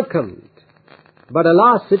welcomed. But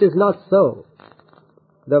alas, it is not so.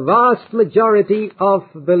 The vast majority of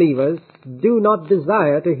believers do not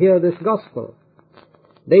desire to hear this gospel.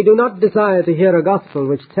 They do not desire to hear a gospel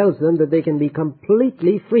which tells them that they can be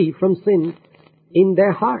completely free from sin in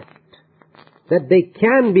their heart, that they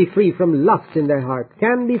can be free from lust in their heart,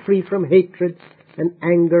 can be free from hatred and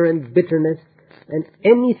anger and bitterness and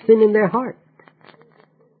any sin in their heart.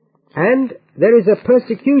 And there is a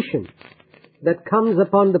persecution that comes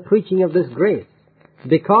upon the preaching of this grace,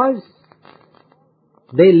 because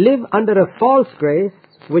they live under a false grace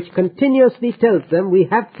which continuously tells them we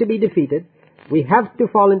have to be defeated, we have to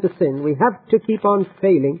fall into sin, we have to keep on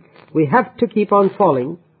failing, we have to keep on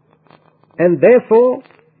falling, and therefore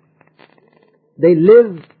they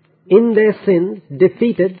live in their sins,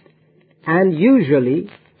 defeated, and usually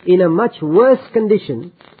in a much worse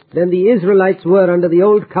condition than the Israelites were under the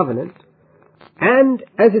old covenant. And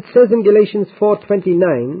as it says in Galatians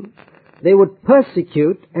 4:29, they would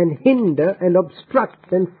persecute and hinder and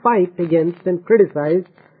obstruct and fight against and criticize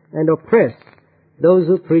and oppress those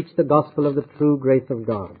who preach the gospel of the true grace of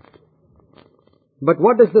God. But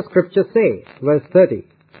what does the Scripture say? Verse 30.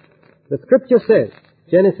 The Scripture says,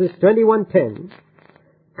 Genesis 21:10,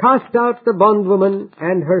 cast out the bondwoman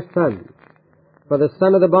and her son, for the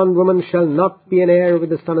son of the bondwoman shall not be an heir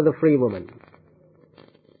with the son of the free woman.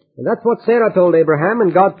 And that's what Sarah told Abraham,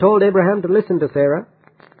 and God told Abraham to listen to Sarah.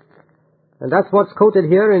 And that's what's quoted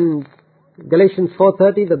here in Galatians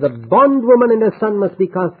 4:30, that the bondwoman and her son must be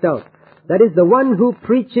cast out. That is, the one who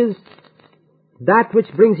preaches that which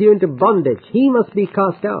brings you into bondage, he must be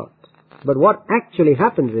cast out. But what actually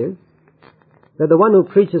happens is that the one who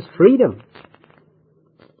preaches freedom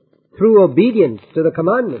through obedience to the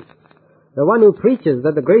commandments, the one who preaches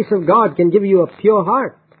that the grace of God can give you a pure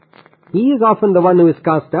heart, he is often the one who is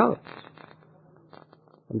cast out.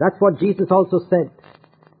 And that's what Jesus also said.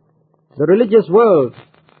 The religious world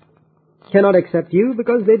cannot accept you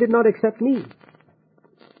because they did not accept me.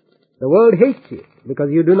 The world hates you because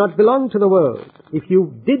you do not belong to the world. If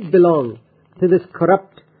you did belong to this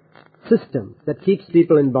corrupt system that keeps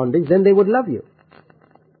people in bondage, then they would love you.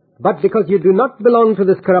 But because you do not belong to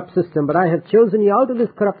this corrupt system, but I have chosen you out of this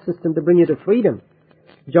corrupt system to bring you to freedom.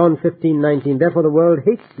 John 15:19, therefore the world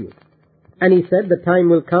hates you, And he said, the time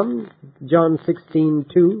will come, John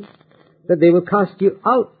 16:2, that they will cast you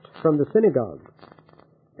out from the synagogues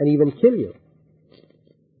and even kill you,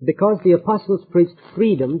 because the apostles preached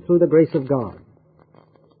freedom through the grace of God.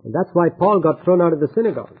 And that's why Paul got thrown out of the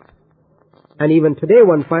synagogue. And even today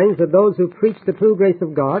one finds that those who preach the true grace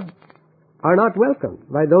of God are not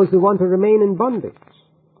welcomed by those who want to remain in bondage.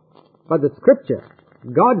 But the Scripture,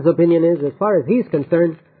 God's opinion is, as far as He's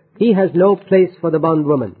concerned, He has no place for the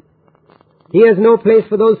bondwoman. He has no place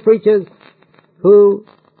for those preachers who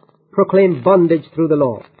proclaim bondage through the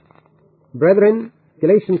law. Brethren,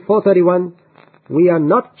 Galatians 4:31, we are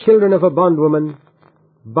not children of a bondwoman,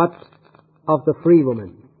 but of the free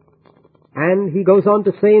woman. And he goes on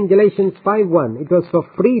to say in Galatians 5:1, it was for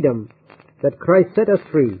freedom that Christ set us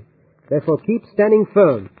free. Therefore keep standing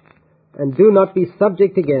firm, and do not be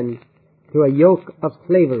subject again to a yoke of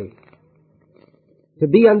slavery. To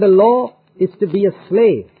be under law is to be a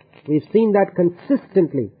slave. We've seen that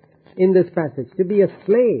consistently in this passage. To be a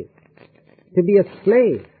slave. To be a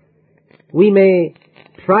slave. We may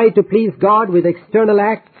try to please God with external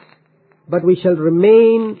acts, but we shall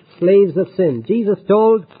remain slaves of sin. Jesus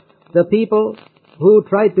told the people who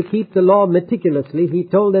tried to keep the law meticulously, He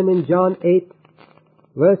told them in John 8,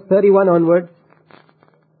 verse 31 onwards,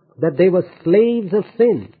 that they were slaves of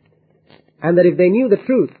sin, and that if they knew the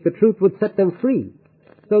truth would set them free.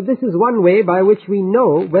 So this is one way by which we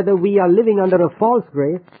know whether we are living under a false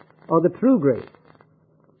grace or the true grace.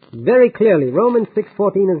 Very clearly, Romans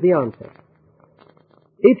 6:14 is the answer.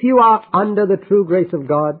 If you are under the true grace of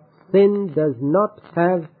God, sin does not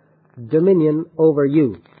have dominion over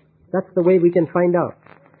you. That's the way we can find out.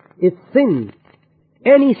 If sin,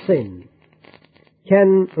 any sin,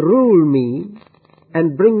 can rule me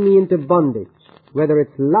and bring me into bondage, whether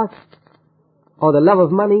it's lust, or the love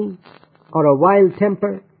of money, or a wild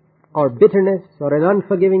temper, or bitterness, or an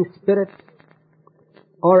unforgiving spirit,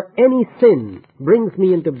 or any sin brings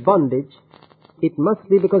me into bondage, it must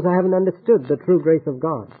be because I haven't understood the true grace of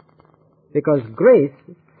God. Because grace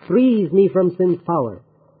frees me from sin's power.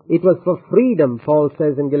 It was for freedom, Paul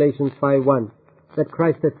says in Galatians 5:1, that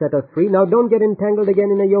Christ has set us free. Now don't get entangled again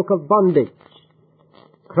in a yoke of bondage.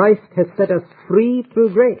 Christ has set us free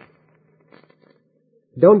through grace.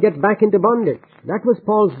 Don't get back into bondage. That was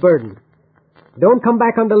Paul's burden. Don't come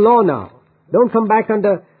back under law now. Don't come back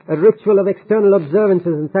under a ritual of external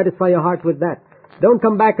observances and satisfy your heart with that. Don't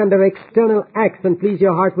come back under external acts and please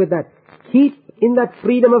your heart with that. Keep in that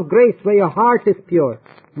freedom of grace where your heart is pure.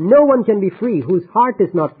 No one can be free whose heart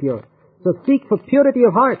is not pure. So seek for purity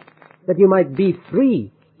of heart, that you might be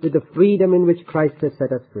free with the freedom in which Christ has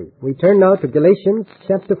set us free. We turn now to Galatians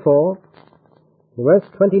chapter 4, verse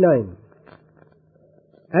 29.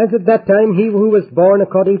 As at that time he who was born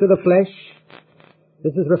according to the flesh,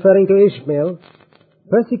 this is referring to Ishmael,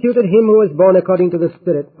 persecuted him who was born according to the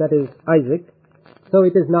Spirit, that is Isaac, so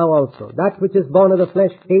it is now also. That which is born of the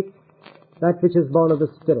flesh hates that which is born of the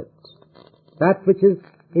Spirit. That which is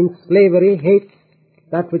in slavery hates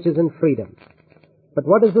that which is in freedom. But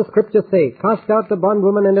what does the Scripture say? Cast out the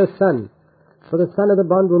bondwoman and her son, for the son of the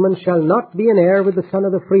bondwoman shall not be an heir with the son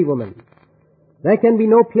of the free woman. There can be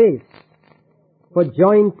no place for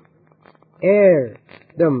joint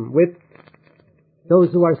heirdom with those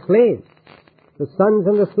who are slaves. The sons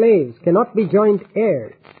and the slaves cannot be joint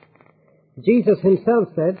heirs. Jesus himself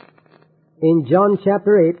said in John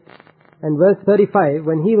chapter 8 and verse 35,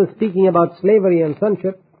 when he was speaking about slavery and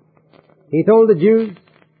sonship, he told the Jews,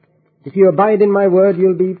 if you abide in my word,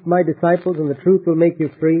 you'll be my disciples and the truth will make you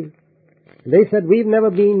free. And they said, we've never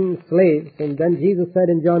been slaves. And then Jesus said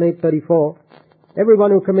in John 8:34,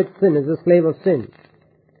 everyone who commits sin is a slave of sin.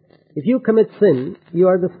 If you commit sin, you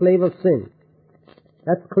are the slave of sin.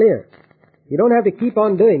 That's clear. You don't have to keep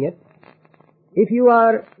on doing it. If you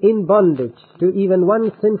are in bondage to even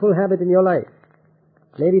one sinful habit in your life,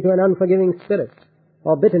 maybe to an unforgiving spirit,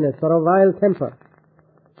 or bitterness, or a vile temper,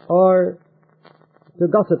 or to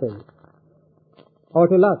gossiping, or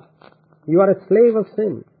to lust, you are a slave of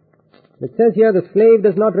sin. It says here, the slave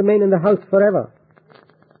does not remain in the house forever.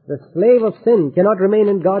 The slave of sin cannot remain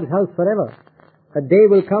in God's house forever. A day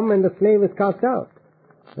will come when the slave is cast out.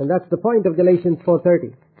 And that's the point of Galatians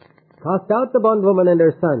 4:30. Cast out the bondwoman and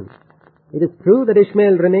her son. It is true that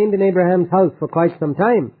Ishmael remained in Abraham's house for quite some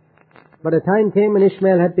time, but a time came when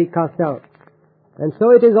Ishmael had to be cast out. And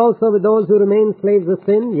so it is also with those who remain slaves of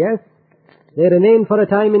sin. Yes, they remain for a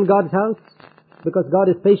time in God's house, because God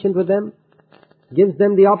is patient with them, gives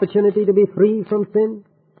them the opportunity to be free from sin,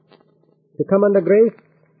 to come under grace,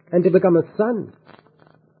 and to become a son.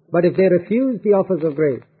 But if they refuse the offers of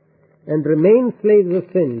grace and remain slaves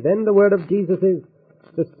of sin, then the word of Jesus is,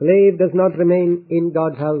 the slave does not remain in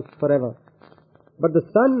God's house forever. but the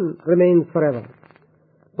Son remains forever.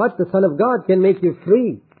 But the Son of God can make you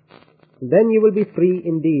free. Then you will be free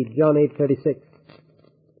indeed. John 8:36.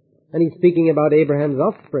 And he's speaking about Abraham's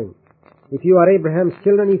offspring. If you are Abraham's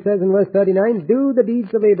children, he says in verse 39, do the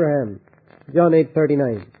deeds of Abraham. John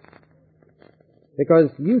 8:39.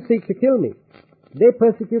 Because you seek to kill me. They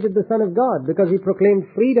persecuted the Son of God because he proclaimed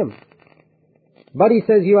freedom. But he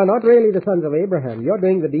says, you are not really the sons of Abraham. You're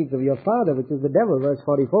doing the deeds of your father, which is the devil, verse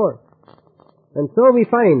 44. And so we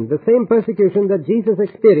find the same persecution that Jesus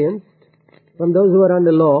experienced from those who are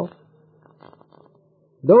under law.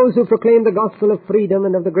 Those who proclaim the gospel of freedom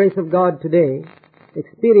and of the grace of God today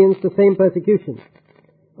experience the same persecution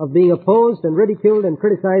of being opposed and ridiculed and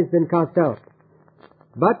criticized and cast out.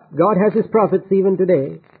 But God has His prophets even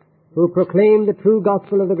today who proclaim the true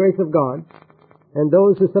gospel of the grace of God, and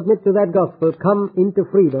those who submit to that gospel come into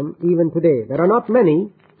freedom even today. There are not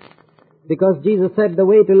many, because Jesus said the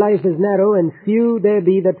way to life is narrow and few there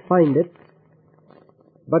be that find it.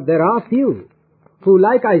 But there are few who,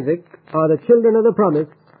 like Isaac, are the children of the promise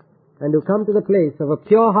and who come to the place of a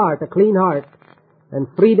pure heart, a clean heart, and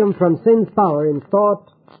freedom from sin's power in thought,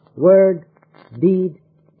 word, deed,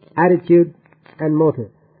 attitude, and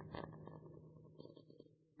motive.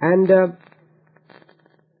 And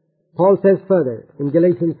Paul says further in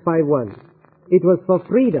Galatians 5:1, it was for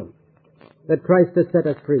freedom that Christ has set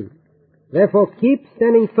us free. Therefore keep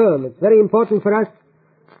standing firm. It's very important for us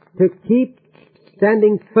to keep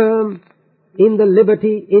standing firm in the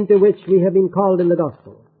liberty into which we have been called in the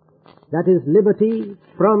gospel. That is liberty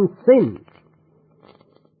from sin,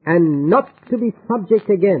 and not to be subject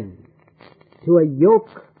again to a yoke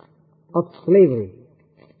of slavery.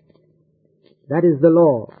 That is the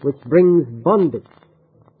law which brings bondage.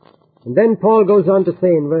 And then Paul goes on to say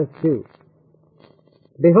in verse 2,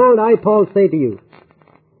 behold, I, Paul, say to you,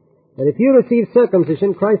 that if you receive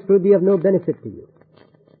circumcision, Christ will be of no benefit to you.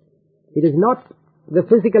 It is not the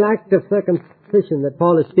physical act of circumcision that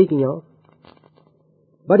Paul is speaking of,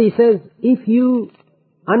 but he says, if you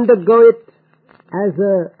undergo it as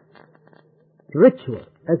a ritual,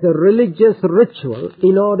 as a religious ritual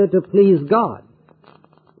in order to please God,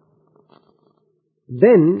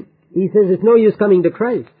 then he says it's no use coming to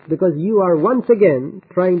Christ, because you are once again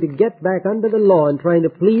trying to get back under the law and trying to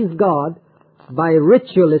please God by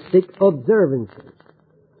ritualistic observances.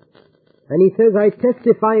 And he says, I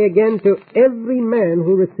testify again to every man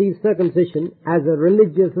who receives circumcision as a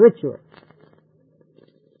religious ritual,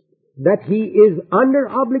 that he is under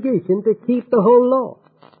obligation to keep the whole law.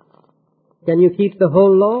 Can you keep the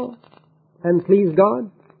whole law and please God?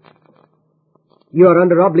 You are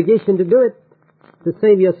under obligation to do it, to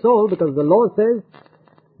save your soul, because the law says,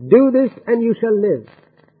 do this and you shall live.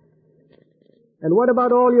 And what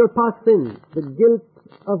about all your past sins, the guilt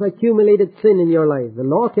of accumulated sin in your life? The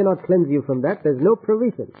law cannot cleanse you from that. There's no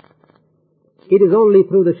provision. It is only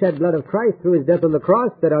through the shed blood of Christ, through His death on the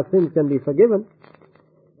cross, that our sins can be forgiven.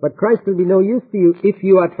 But Christ will be no use to you if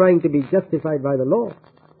you are trying to be justified by the law.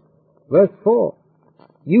 Verse 4,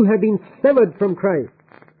 you have been severed from Christ.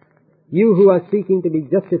 You who are seeking to be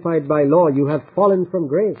justified by law, you have fallen from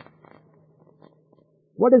grace.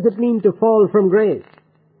 What does it mean to fall from grace?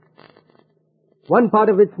 One part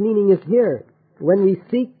of its meaning is here. When we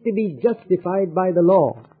seek to be justified by the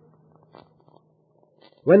law,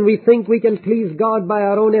 when we think we can please God by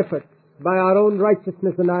our own efforts, by our own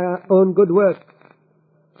righteousness and our own good works,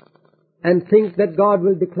 and think that God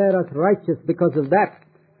will declare us righteous because of that.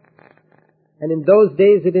 And in those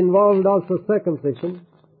days it involved also circumcision.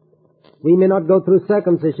 We may not go through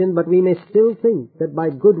circumcision, but we may still think that by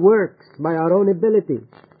good works, by our own ability,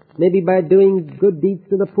 maybe by doing good deeds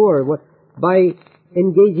to the poor, by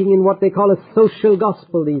engaging in what they call a social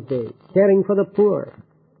gospel these days, caring for the poor,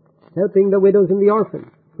 helping the widows and the orphans.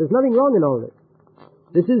 There's nothing wrong in all this.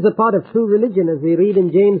 This is a part of true religion, as we read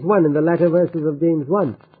in James 1, in the latter verses of James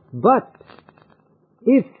 1. But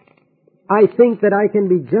if I think that I can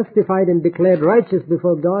be justified and declared righteous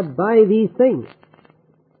before God by these things,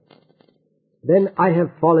 then I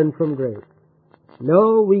have fallen from grace.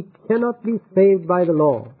 No, we cannot be saved by the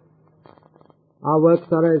law. Our works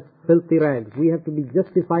are as filthy rags. We have to be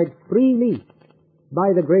justified freely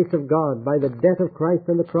by the grace of God, by the death of Christ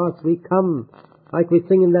on the cross. We come, like we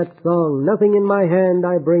sing in that song, nothing in my hand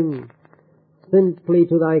I bring, simply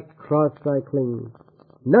to thy cross I cling.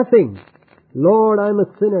 Nothing. Lord, I'm a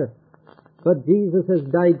sinner, but Jesus has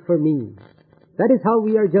died for me. That is how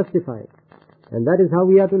we are justified, and that is how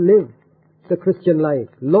we are to live the Christian life.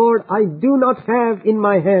 Lord, I do not have in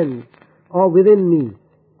my hand or within me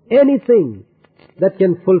anything that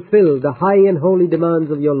can fulfill the high and holy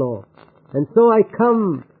demands of your law. And so I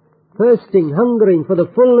come thirsting, hungering for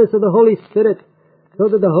the fullness of the Holy Spirit so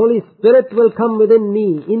that the Holy Spirit will come within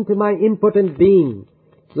me into my impotent being,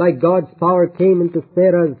 like God's power came into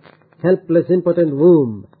Sarah's helpless, impotent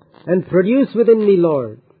womb, and produce within me,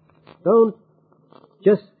 Lord. Don't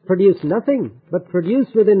just produce nothing, but produce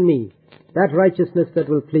within me that righteousness that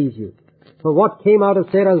will please you. For what came out of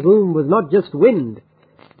Sarah's womb was not just wind,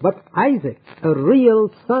 but Isaac, a real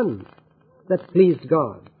son that pleased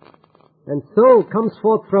God. And so comes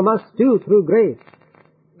forth from us too, through grace,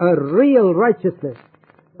 a real righteousness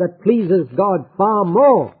that pleases God far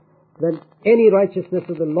more than any righteousness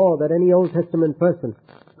of the law that any Old Testament person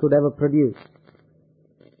could ever produce.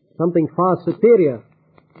 Something far superior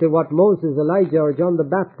to what Moses, Elijah, or John the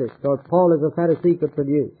Baptist, or Paul as a Pharisee could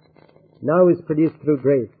produce, now is produced through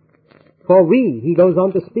grace. For we, he goes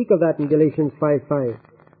on to speak of that in Galatians 5:5,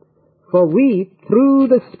 for we, through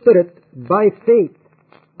the Spirit, by faith,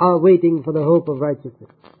 are waiting for the hope of righteousness.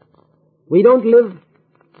 We don't live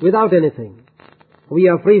without anything. We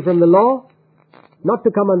are free from the law, not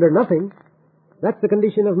to come under nothing. That's the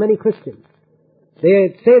condition of many Christians.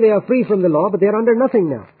 They say they are free from the law, but they are under nothing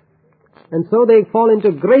now. And so they fall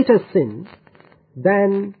into greater sin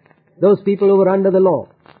than those people who were under the law.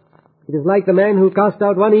 It is like the man who cast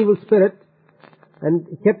out one evil spirit and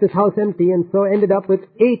kept his house empty and so ended up with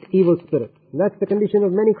 8 evil spirits. And that's the condition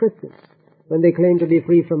of many Christians when they claim to be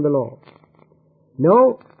free from the law.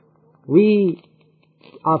 No, we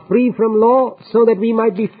are free from law so that we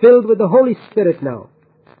might be filled with the Holy Spirit now.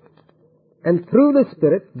 And through the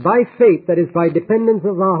Spirit, by faith, that is by dependence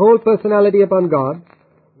of our whole personality upon God,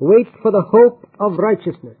 wait for the hope of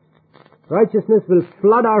righteousness. Righteousness will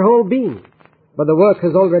flood our whole being, but the work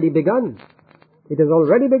has already begun. It has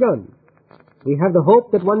already begun. We have the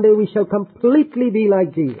hope that one day we shall completely be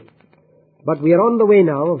like Jesus. But we are on the way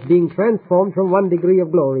now of being transformed from one degree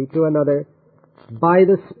of glory to another by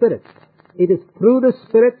the Spirit. It is through the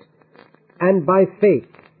Spirit and by faith.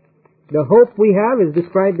 The hope we have is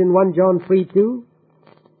described in 1 John 3:2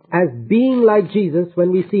 as being like Jesus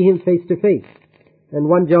when we see Him face to face. And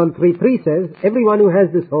 1 John 3:3 says, everyone who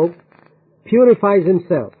has this hope purifies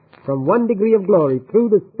himself. From one degree of glory, through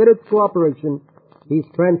the Spirit's cooperation, he's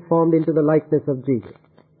transformed into the likeness of Jesus.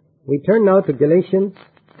 We turn now to Galatians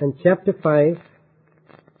and chapter 5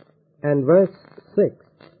 and verse 6.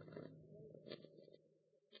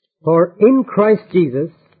 For in Christ Jesus,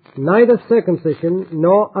 neither circumcision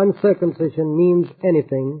nor uncircumcision means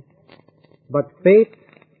anything, but faith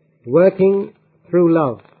working through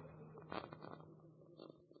love.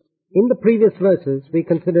 In the previous verses we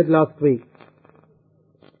considered last week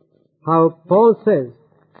how Paul says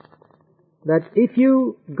that if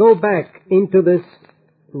you go back into this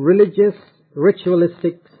religious,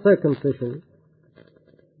 ritualistic circumcision,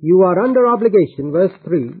 you are under obligation, verse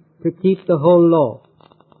 3, to keep the whole law.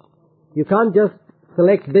 You can't just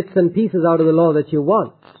select bits and pieces out of the law that you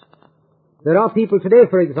want. There are people today,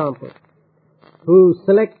 for example, who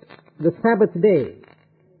select the Sabbath day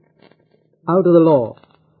out of the law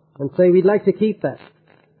and say, we'd like to keep that.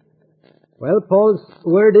 Well, Paul's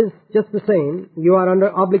word is just the same. You are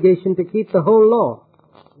under obligation to keep the whole law.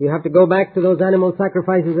 You have to go back to those animal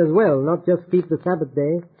sacrifices as well, not just keep the Sabbath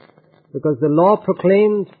day, because the law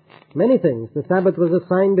proclaimed many things. The Sabbath was a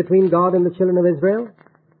sign between God and the children of Israel,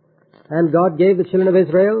 and God gave the children of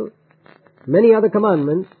Israel many other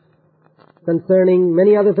commandments concerning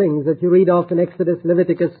many other things that you read of in Exodus,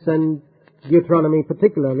 Leviticus, and Deuteronomy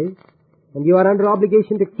particularly. And you are under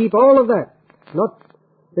obligation to keep all of that, not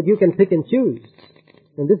that you can pick and choose.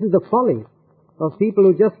 And this is the folly of people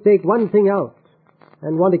who just take one thing out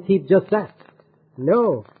and want to keep just that.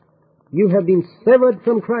 No, you have been severed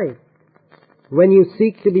from Christ when you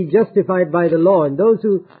seek to be justified by the law. And those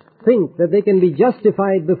who think that they can be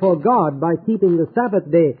justified before God by keeping the Sabbath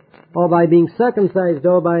day or by being circumcised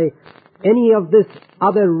or by any of this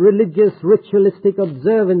other religious, ritualistic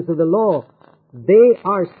observance of the law, they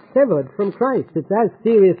are severed from Christ. It's as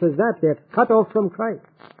serious as that. They're cut off from Christ.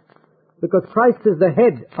 Because Christ is the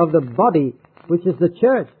head of the body, which is the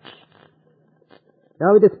church.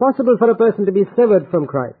 Now, it is possible for a person to be severed from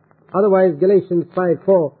Christ. Otherwise, Galatians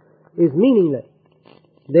 5:4 is meaningless.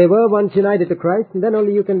 They were once united to Christ, and then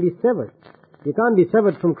only you can be severed. You can't be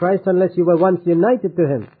severed from Christ unless you were once united to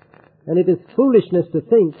Him. And it is foolishness to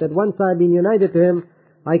think that once I've been united to Him,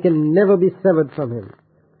 I can never be severed from Him.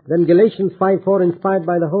 Then Galatians 5:4, inspired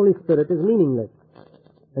by the Holy Spirit, is meaningless.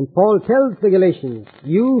 And Paul tells the Galatians,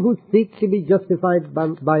 you who seek to be justified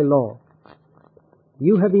by law,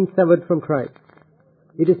 you have been severed from Christ.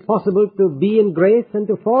 It is possible to be in grace and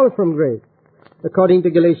to fall from grace. According to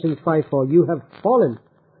Galatians 5:4, you have fallen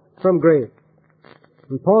from grace.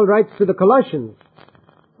 And Paul writes to the Colossians,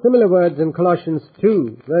 Similar words in Colossians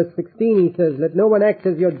 2, verse 16, he says, "Let no one act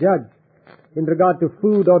as your judge in regard to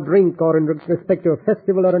food or drink, or in respect to a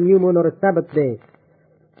festival or a new moon or a Sabbath day.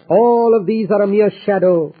 All of these are a mere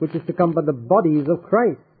shadow which is to come by the bodies of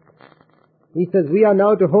Christ." He says, we are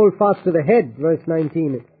now to hold fast to the head, verse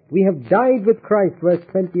 19. We have died with Christ, verse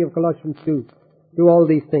 20 of Colossians 2, to all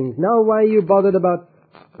these things. Now why are you bothered about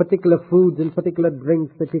particular foods and particular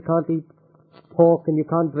drinks, that you can't eat pork and you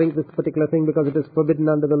can't drink this particular thing because it is forbidden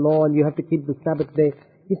under the law and you have to keep the Sabbath day?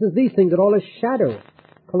 He says these things are all a shadow.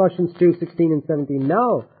 Colossians 2, 16 and 17.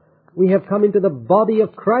 Now we have come into the body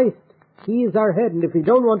of Christ. He is our head, and if we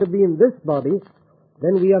don't want to be in this body,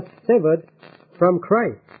 then we are severed from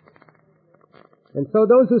Christ. And so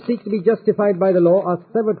those who seek to be justified by the law are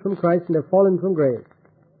severed from Christ and have fallen from grace.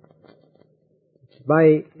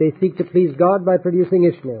 They seek to please God by producing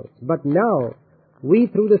Ishmaels. But now, we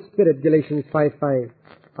through the Spirit, Galatians 5:5,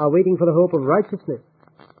 are waiting for the hope of righteousness,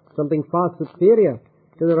 something far superior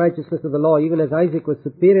to the righteousness of the law, even as Isaac was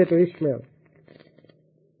superior to Ishmael.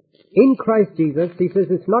 In Christ Jesus, he says,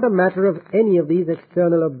 it's not a matter of any of these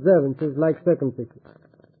external observances like circumcision.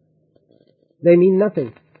 They mean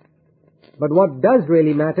nothing. But what does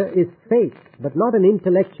really matter is faith, but not an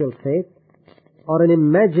intellectual faith or an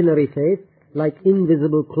imaginary faith like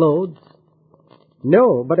invisible clothes.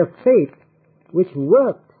 No, but a faith which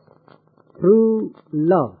works through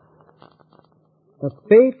love. A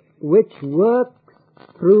faith which works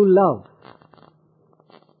through love.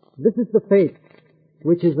 This is the faith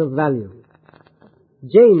which is of value.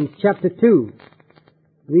 James chapter 2,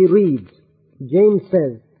 we read, James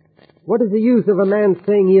says, "What is the use of a man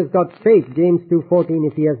saying he has got faith," James 2:14,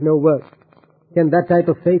 "if he has no works? Can that type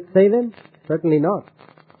of faith save him? Certainly not.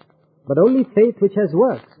 But only faith which has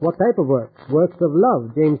works." What type of works? Works of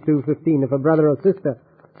love, James 2:15. If a brother or sister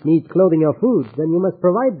needs clothing or food, then you must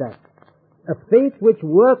provide that. A faith which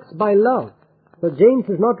works by love. So James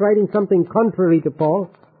is not writing something contrary to Paul,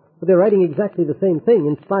 but they're writing exactly the same thing,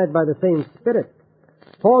 inspired by the same Spirit.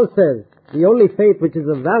 Paul says the only faith which is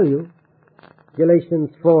of value, Galatians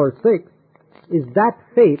 4:6, is that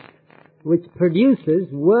faith which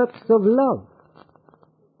produces works of love.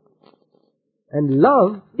 And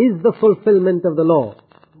love is the fulfillment of the law.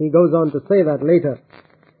 He goes on to say that later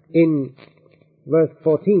in verse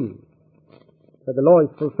 14. That the law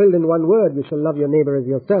is fulfilled in one word, you shall love your neighbor as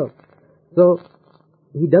yourself. So,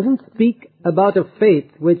 he doesn't speak about a faith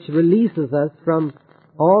which releases us from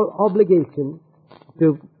all obligation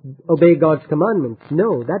to obey God's commandments.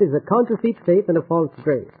 No, that is a counterfeit faith and a false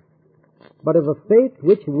grace. But of a faith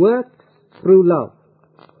which works through love.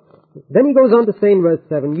 Then he goes on to say in verse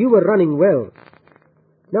 7, "You were running well.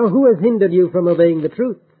 Now who has hindered you from obeying the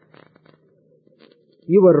truth?"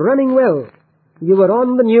 You were running well. You were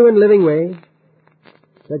on the new and living way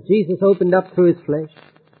that Jesus opened up through his flesh.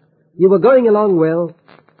 You were going along well.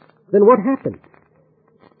 Then what happened?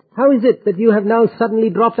 How is it that you have now suddenly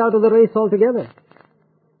dropped out of the race altogether?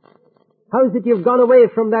 How is it you've gone away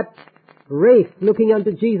from that race looking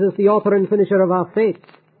unto Jesus, the author and finisher of our faith,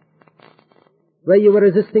 where you were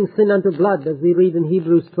resisting sin unto blood, as we read in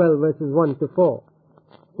Hebrews 12, verses 1 to 4.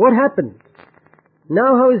 What happened?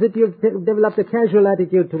 Now how is it you've developed a casual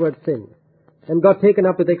attitude towards sin and got taken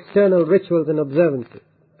up with external rituals and observances?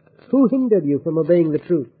 Who hindered you from obeying the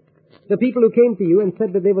truth? The people who came to you and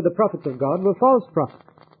said that they were the prophets of God were false prophets,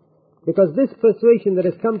 because this persuasion that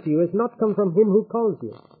has come to you has not come from him who calls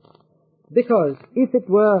you. Because if it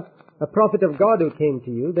were a prophet of God who came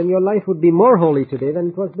to you, then your life would be more holy today than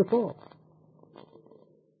it was before.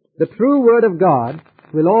 The true word of God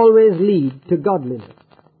will always lead to godliness,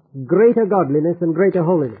 greater godliness and greater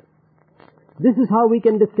holiness. This is how we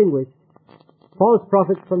can distinguish false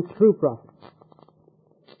prophets from true prophets.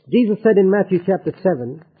 Jesus said in Matthew chapter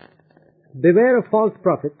 7, "Beware of false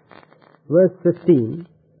prophets," verse 15.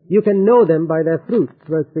 "You can know them by their fruits,"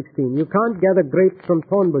 verse 16. You can't gather grapes from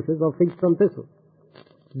thorn bushes or figs from thistles.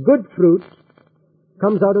 Good fruit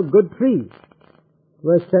comes out of good trees,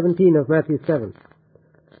 verse 17 of Matthew 7.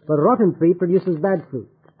 But a rotten tree produces bad fruit.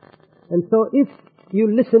 And so if you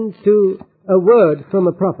listen to a word from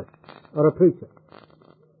a prophet or a preacher,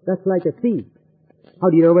 that's like a seed. How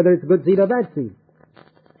do you know whether it's good seed or bad seed?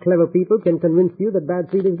 Clever people can convince you that bad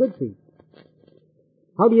seed is good seed.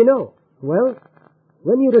 How do you know? Well,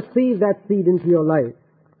 when you receive that seed into your life,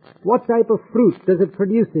 what type of fruit does it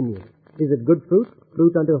produce in you? Is it good fruit,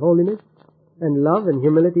 fruit unto holiness and love and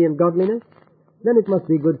humility and godliness? Then it must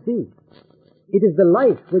be good seed. It is the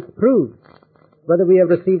life which proves whether we have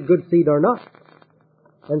received good seed or not.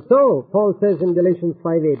 And so, Paul says in Galatians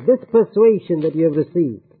 5:8, "This persuasion that you have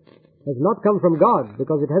received has not come from God,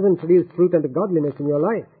 because it hasn't produced fruit unto godliness in your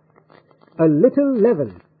life. A little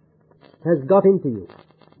leaven has got into you.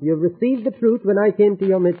 You've received the truth when I came to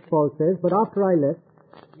your midst, Paul says, but after I left,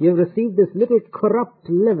 you've received this little corrupt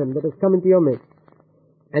leaven that has come into your midst,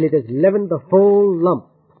 and it has leavened the whole lump.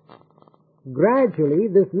 Gradually,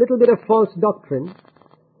 this little bit of false doctrine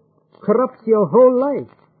corrupts your whole life.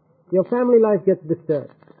 Your family life gets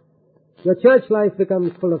disturbed. Your church life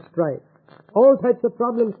becomes full of strife. All types of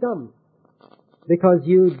problems come because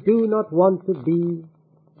you do not want to be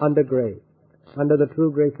under grace, under the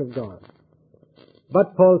true grace of God.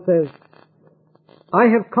 But Paul says, I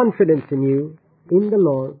have confidence in you, in the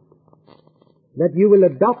Lord, that you will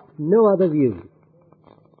adopt no other views,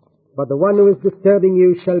 but the one who is disturbing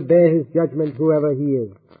you shall bear his judgment, whoever he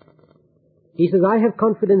is. He says, I have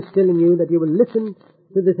confidence still in you that you will listen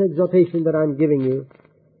to this exhortation that I'm giving you,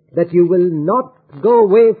 that you will not go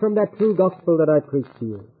away from that true gospel that I preach to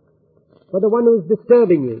you. But the one who is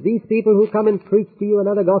disturbing you, these people who come and preach to you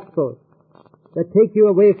another gospel that take you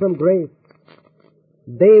away from grace,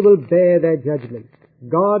 they will bear their judgment.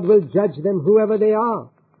 God will judge them, whoever they are.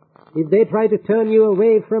 If they try to turn you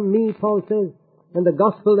away from me, Paul says, and the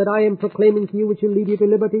gospel that I am proclaiming to you, which will lead you to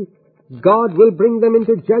liberty, God will bring them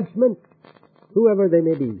into judgment, whoever they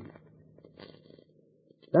may be.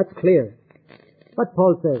 That's clear. But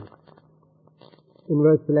Paul says in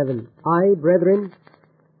verse 11, I, brethren,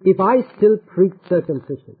 if I still preach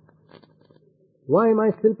circumcision, why am I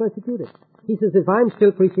still persecuted? He says, if I'm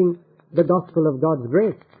still preaching the gospel of God's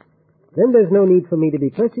grace, then there's no need for me to be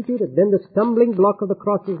persecuted. Then the stumbling block of the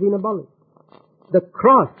cross has been abolished. The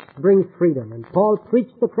cross brings freedom, and Paul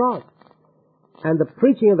preached the cross. And the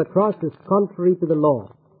preaching of the cross is contrary to the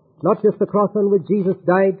law. Not just the cross on which Jesus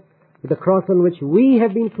died, but the cross on which we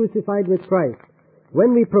have been crucified with Christ.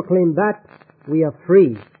 When we proclaim that, we are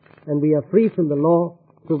free, and we are free from the law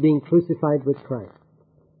through being crucified with Christ.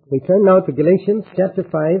 We turn now to Galatians chapter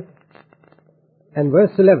 5 and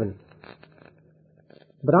verse 11.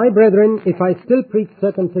 But I, brethren, if I still preach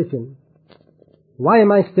circumcision, why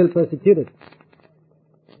am I still persecuted?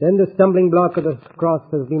 Then the stumbling block of the cross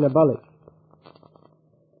has been abolished.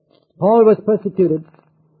 Paul was persecuted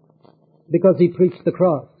because he preached the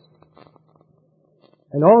cross.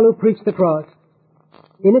 And all who preach the cross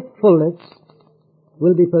in its fullness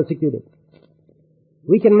will be persecuted.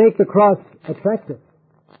 We can make the cross attractive,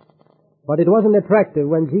 but it wasn't attractive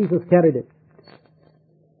when Jesus carried it.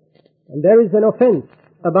 And there is an offense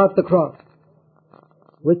about the cross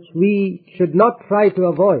which we should not try to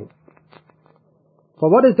avoid. For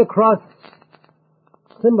what does the cross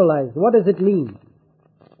symbolize? What does it mean?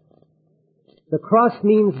 The cross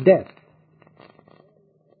means death.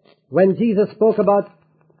 When Jesus spoke about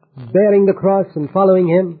bearing the cross and following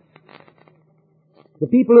Him, the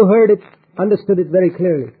people who heard it understood it very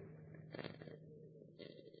clearly.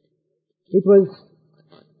 It was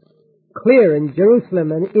clear in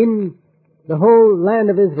Jerusalem and in the whole land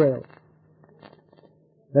of Israel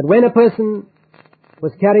that when a person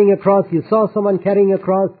was carrying a cross, you saw someone carrying a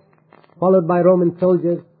cross followed by Roman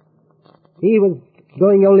soldiers, he was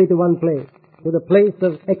going only to one place, to the place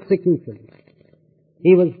of execution.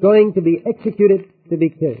 He was going to be executed, to be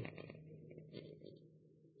killed.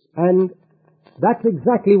 And that's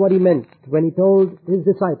exactly what he meant when he told his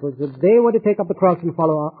disciples that they were to take up the cross and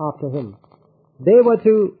follow after him. They were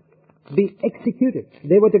to be executed.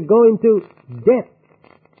 They were to go into death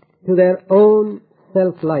to their own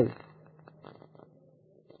self-life.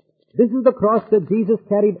 This is the cross that Jesus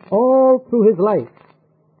carried all through his life.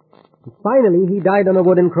 And finally, he died on a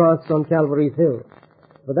wooden cross on Calvary's hill.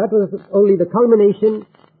 But that was only the culmination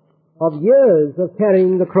of years of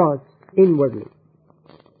carrying the cross inwardly.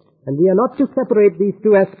 And we are not to separate these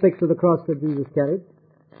two aspects of the cross that Jesus carried.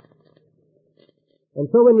 And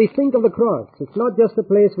so when we think of the cross, it's not just a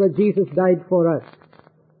place where Jesus died for us,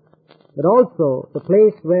 but also the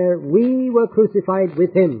place where we were crucified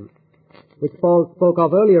with Him, which Paul spoke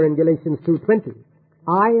of earlier in Galatians 2:20.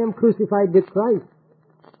 I am crucified with Christ.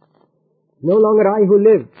 No longer I who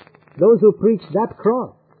live. Those who preach that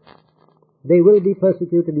cross, they will be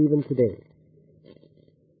persecuted even today.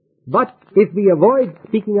 But if we avoid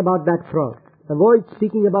speaking about that cross, avoid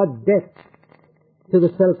speaking about death to the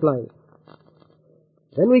self-life,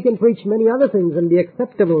 then we can preach many other things and be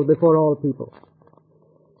acceptable before all people.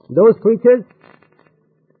 Those preachers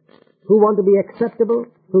who want to be acceptable,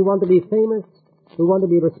 who want to be famous, who want to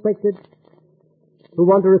be respected, who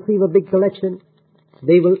want to receive a big collection,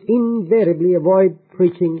 they will invariably avoid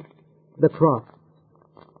preaching the cross.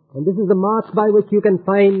 And this is the mark by which you can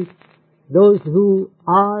find those who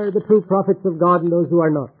are the true prophets of God and those who are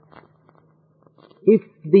not. If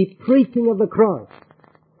the preaching of the cross,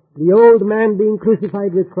 the old man being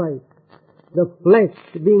crucified with Christ, the flesh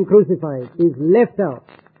being crucified, is left out,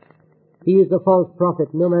 he is a false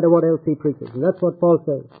prophet, no matter what else he preaches. And that's what Paul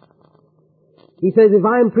says. He says, if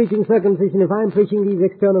I am preaching circumcision, if I am preaching these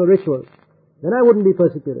external rituals, then I wouldn't be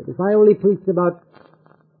persecuted. If I only preached about,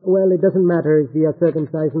 well, it doesn't matter if we are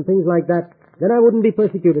circumcised and things like that, then I wouldn't be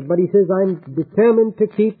persecuted. But he says, I'm determined to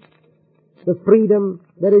keep the freedom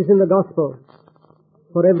that is in the gospel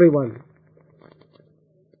for everyone.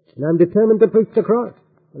 And I'm determined to preach the cross.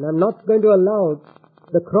 And I'm not going to allow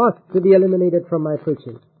the cross to be eliminated from my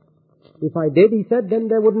preaching. If I did, he said, then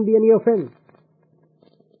there wouldn't be any offense.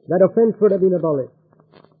 That offense would have been abolished.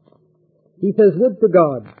 He says, would to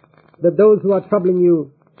God that those who are troubling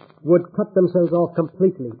you would cut themselves off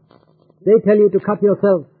completely. They tell you to cut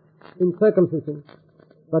yourself in circumcision.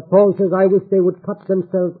 But Paul says, I wish they would cut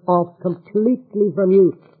themselves off completely from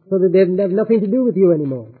you so that they have nothing to do with you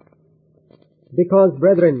anymore. Because,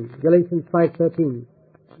 brethren, Galatians 5:13,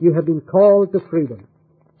 you have been called to freedom.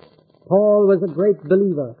 Paul was a great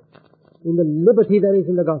believer in the liberty there is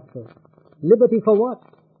in the gospel. Liberty for what?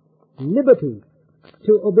 Liberty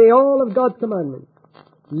to obey all of God's commandments.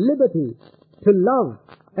 Liberty to love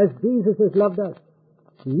as Jesus has loved us.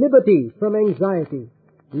 Liberty from anxiety.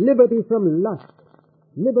 Liberty from lust.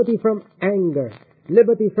 Liberty from anger.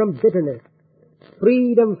 Liberty from bitterness.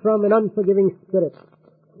 Freedom from an unforgiving spirit.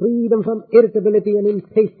 Freedom from irritability and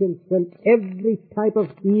impatience and every type of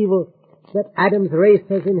evil that Adam's race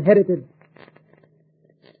has inherited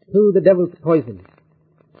through the devil's poison.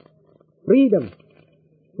 Freedom.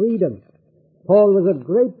 Freedom. Paul was a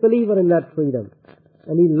great believer in that freedom.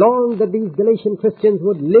 And he longed that these Galatian Christians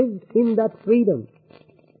would live in that freedom.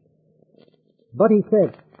 But he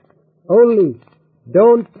said, only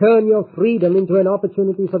don't turn your freedom into an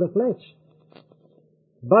opportunity for the flesh,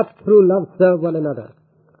 but through love serve one another.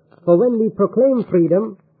 For when we proclaim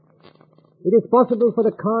freedom, it is possible for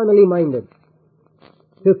the carnally minded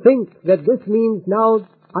to think that this means now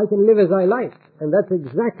I can live as I like. And that's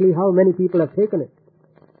exactly how many people have taken it.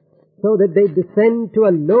 So that they descend to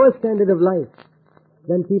a lower standard of life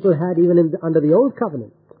than people had even under the old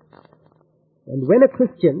covenant. And when a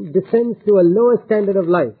Christian descends to a lower standard of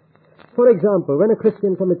life, for example, when a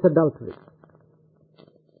Christian commits adultery,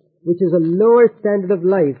 which is a lower standard of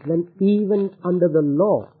life than even under the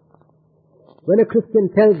law, when a Christian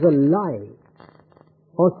tells a lie,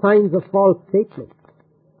 or signs a false statement,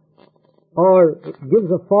 or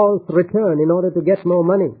gives a false return in order to get more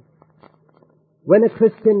money, when a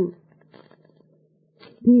Christian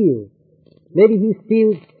steals, maybe he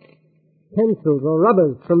steals pencils or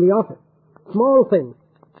rubbers from the office, small things,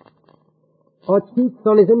 or cheats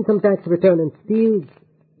on his income tax return and steals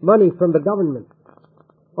money from the government,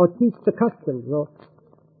 or cheats the customs, or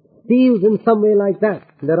steals in some way like that.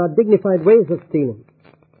 There are dignified ways of stealing.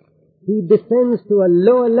 He descends to a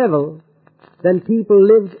lower level than people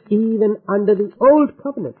lived even under the old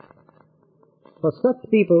covenant. For such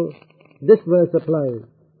people, this verse applies.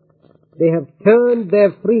 They have turned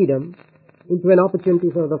their freedom into an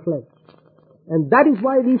opportunity for the flesh. And that is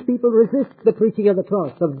why these people resist the preaching of the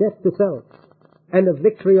cross, of death to self, and of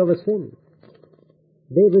victory over sin.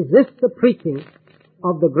 They resist the preaching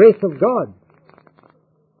of the grace of God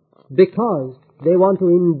because they want to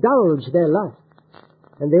indulge their lust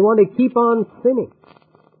and they want to keep on sinning.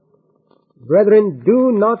 Brethren,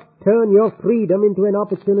 do not turn your freedom into an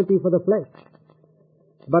opportunity for the flesh,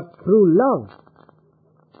 but through love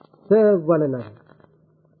serve one another.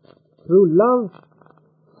 Through love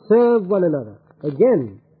serve one another.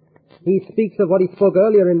 Again, he speaks of what he spoke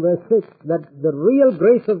earlier in verse 6, that the real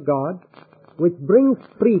grace of God, which brings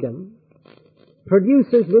freedom,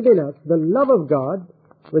 produces within us the love of God,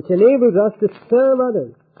 which enables us to serve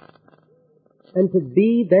others and to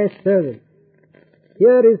be their servants.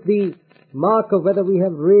 Here is the mark of whether we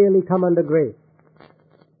have really come under grace,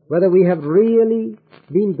 whether we have really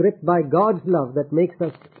been gripped by God's love that makes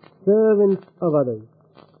us servants of others.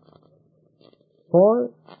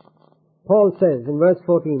 Paul says in verse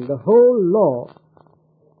 14, the whole law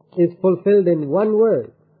is fulfilled in one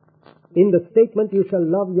word, in the statement, you shall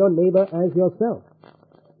love your neighbor as yourself.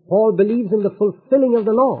 Paul believes in the fulfilling of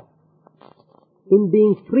the law. In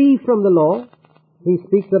being free from the law, he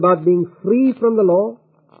speaks about being free from the law,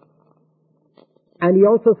 and he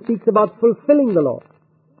also speaks about fulfilling the law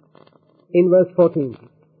in verse 14.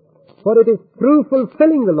 For it is through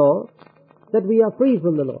fulfilling the law that we are free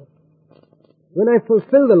from the law. When I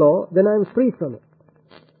fulfill the law, then I am free from it.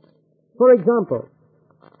 For example,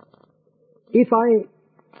 if I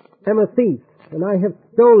am a thief and I have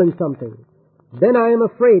stolen something, then I am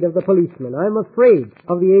afraid of the policeman. I am afraid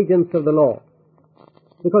of the agents of the law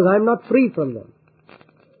because I am not free from them.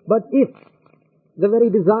 But if the very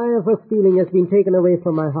desire for stealing has been taken away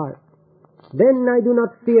from my heart, then I do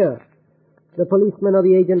not fear the policeman or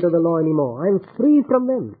the agent of the law anymore. I am free from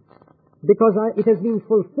them because it has been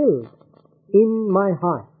fulfilled in my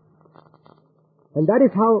heart. And that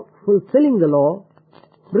is how fulfilling the law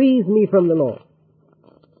frees me from the law.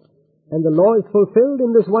 And the law is fulfilled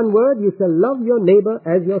in this one word: you shall love your neighbor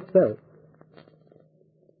as yourself.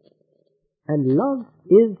 And love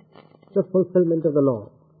is the fulfillment of the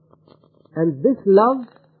law. And this love,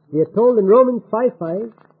 we are told in Romans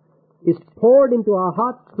 5:5, is poured into our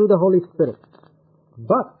hearts through the Holy Spirit.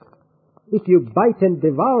 But if you bite and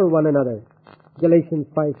devour one another, Galatians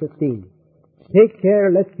 5:15, take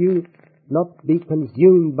care lest you not be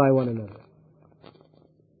consumed by one another.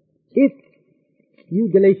 If you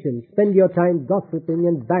Galatians spend your time gossiping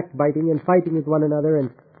and backbiting and fighting with one another and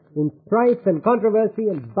in strife and controversy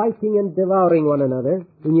and biting and devouring one another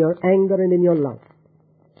in your anger and in your lust,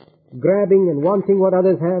 grabbing and wanting what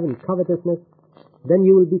others have in covetousness, then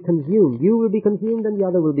you will be consumed. You will be consumed and the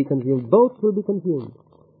other will be consumed. Both will be consumed.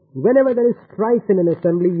 Whenever there is strife in an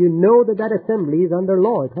assembly, you know that that assembly is under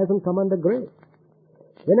law. It hasn't come under grace.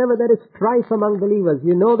 Whenever there is strife among believers,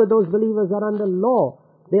 you know that those believers are under law.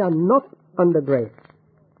 They are not under grace.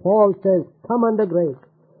 Paul says, come under grace.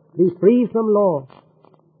 Be free from law.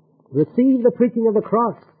 Receive the preaching of the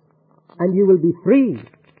cross, and you will be free.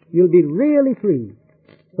 You'll be really free,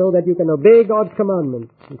 so that you can obey God's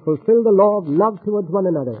commandments and fulfill the law of love towards one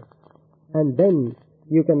another. And then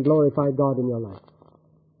you can glorify God in your life.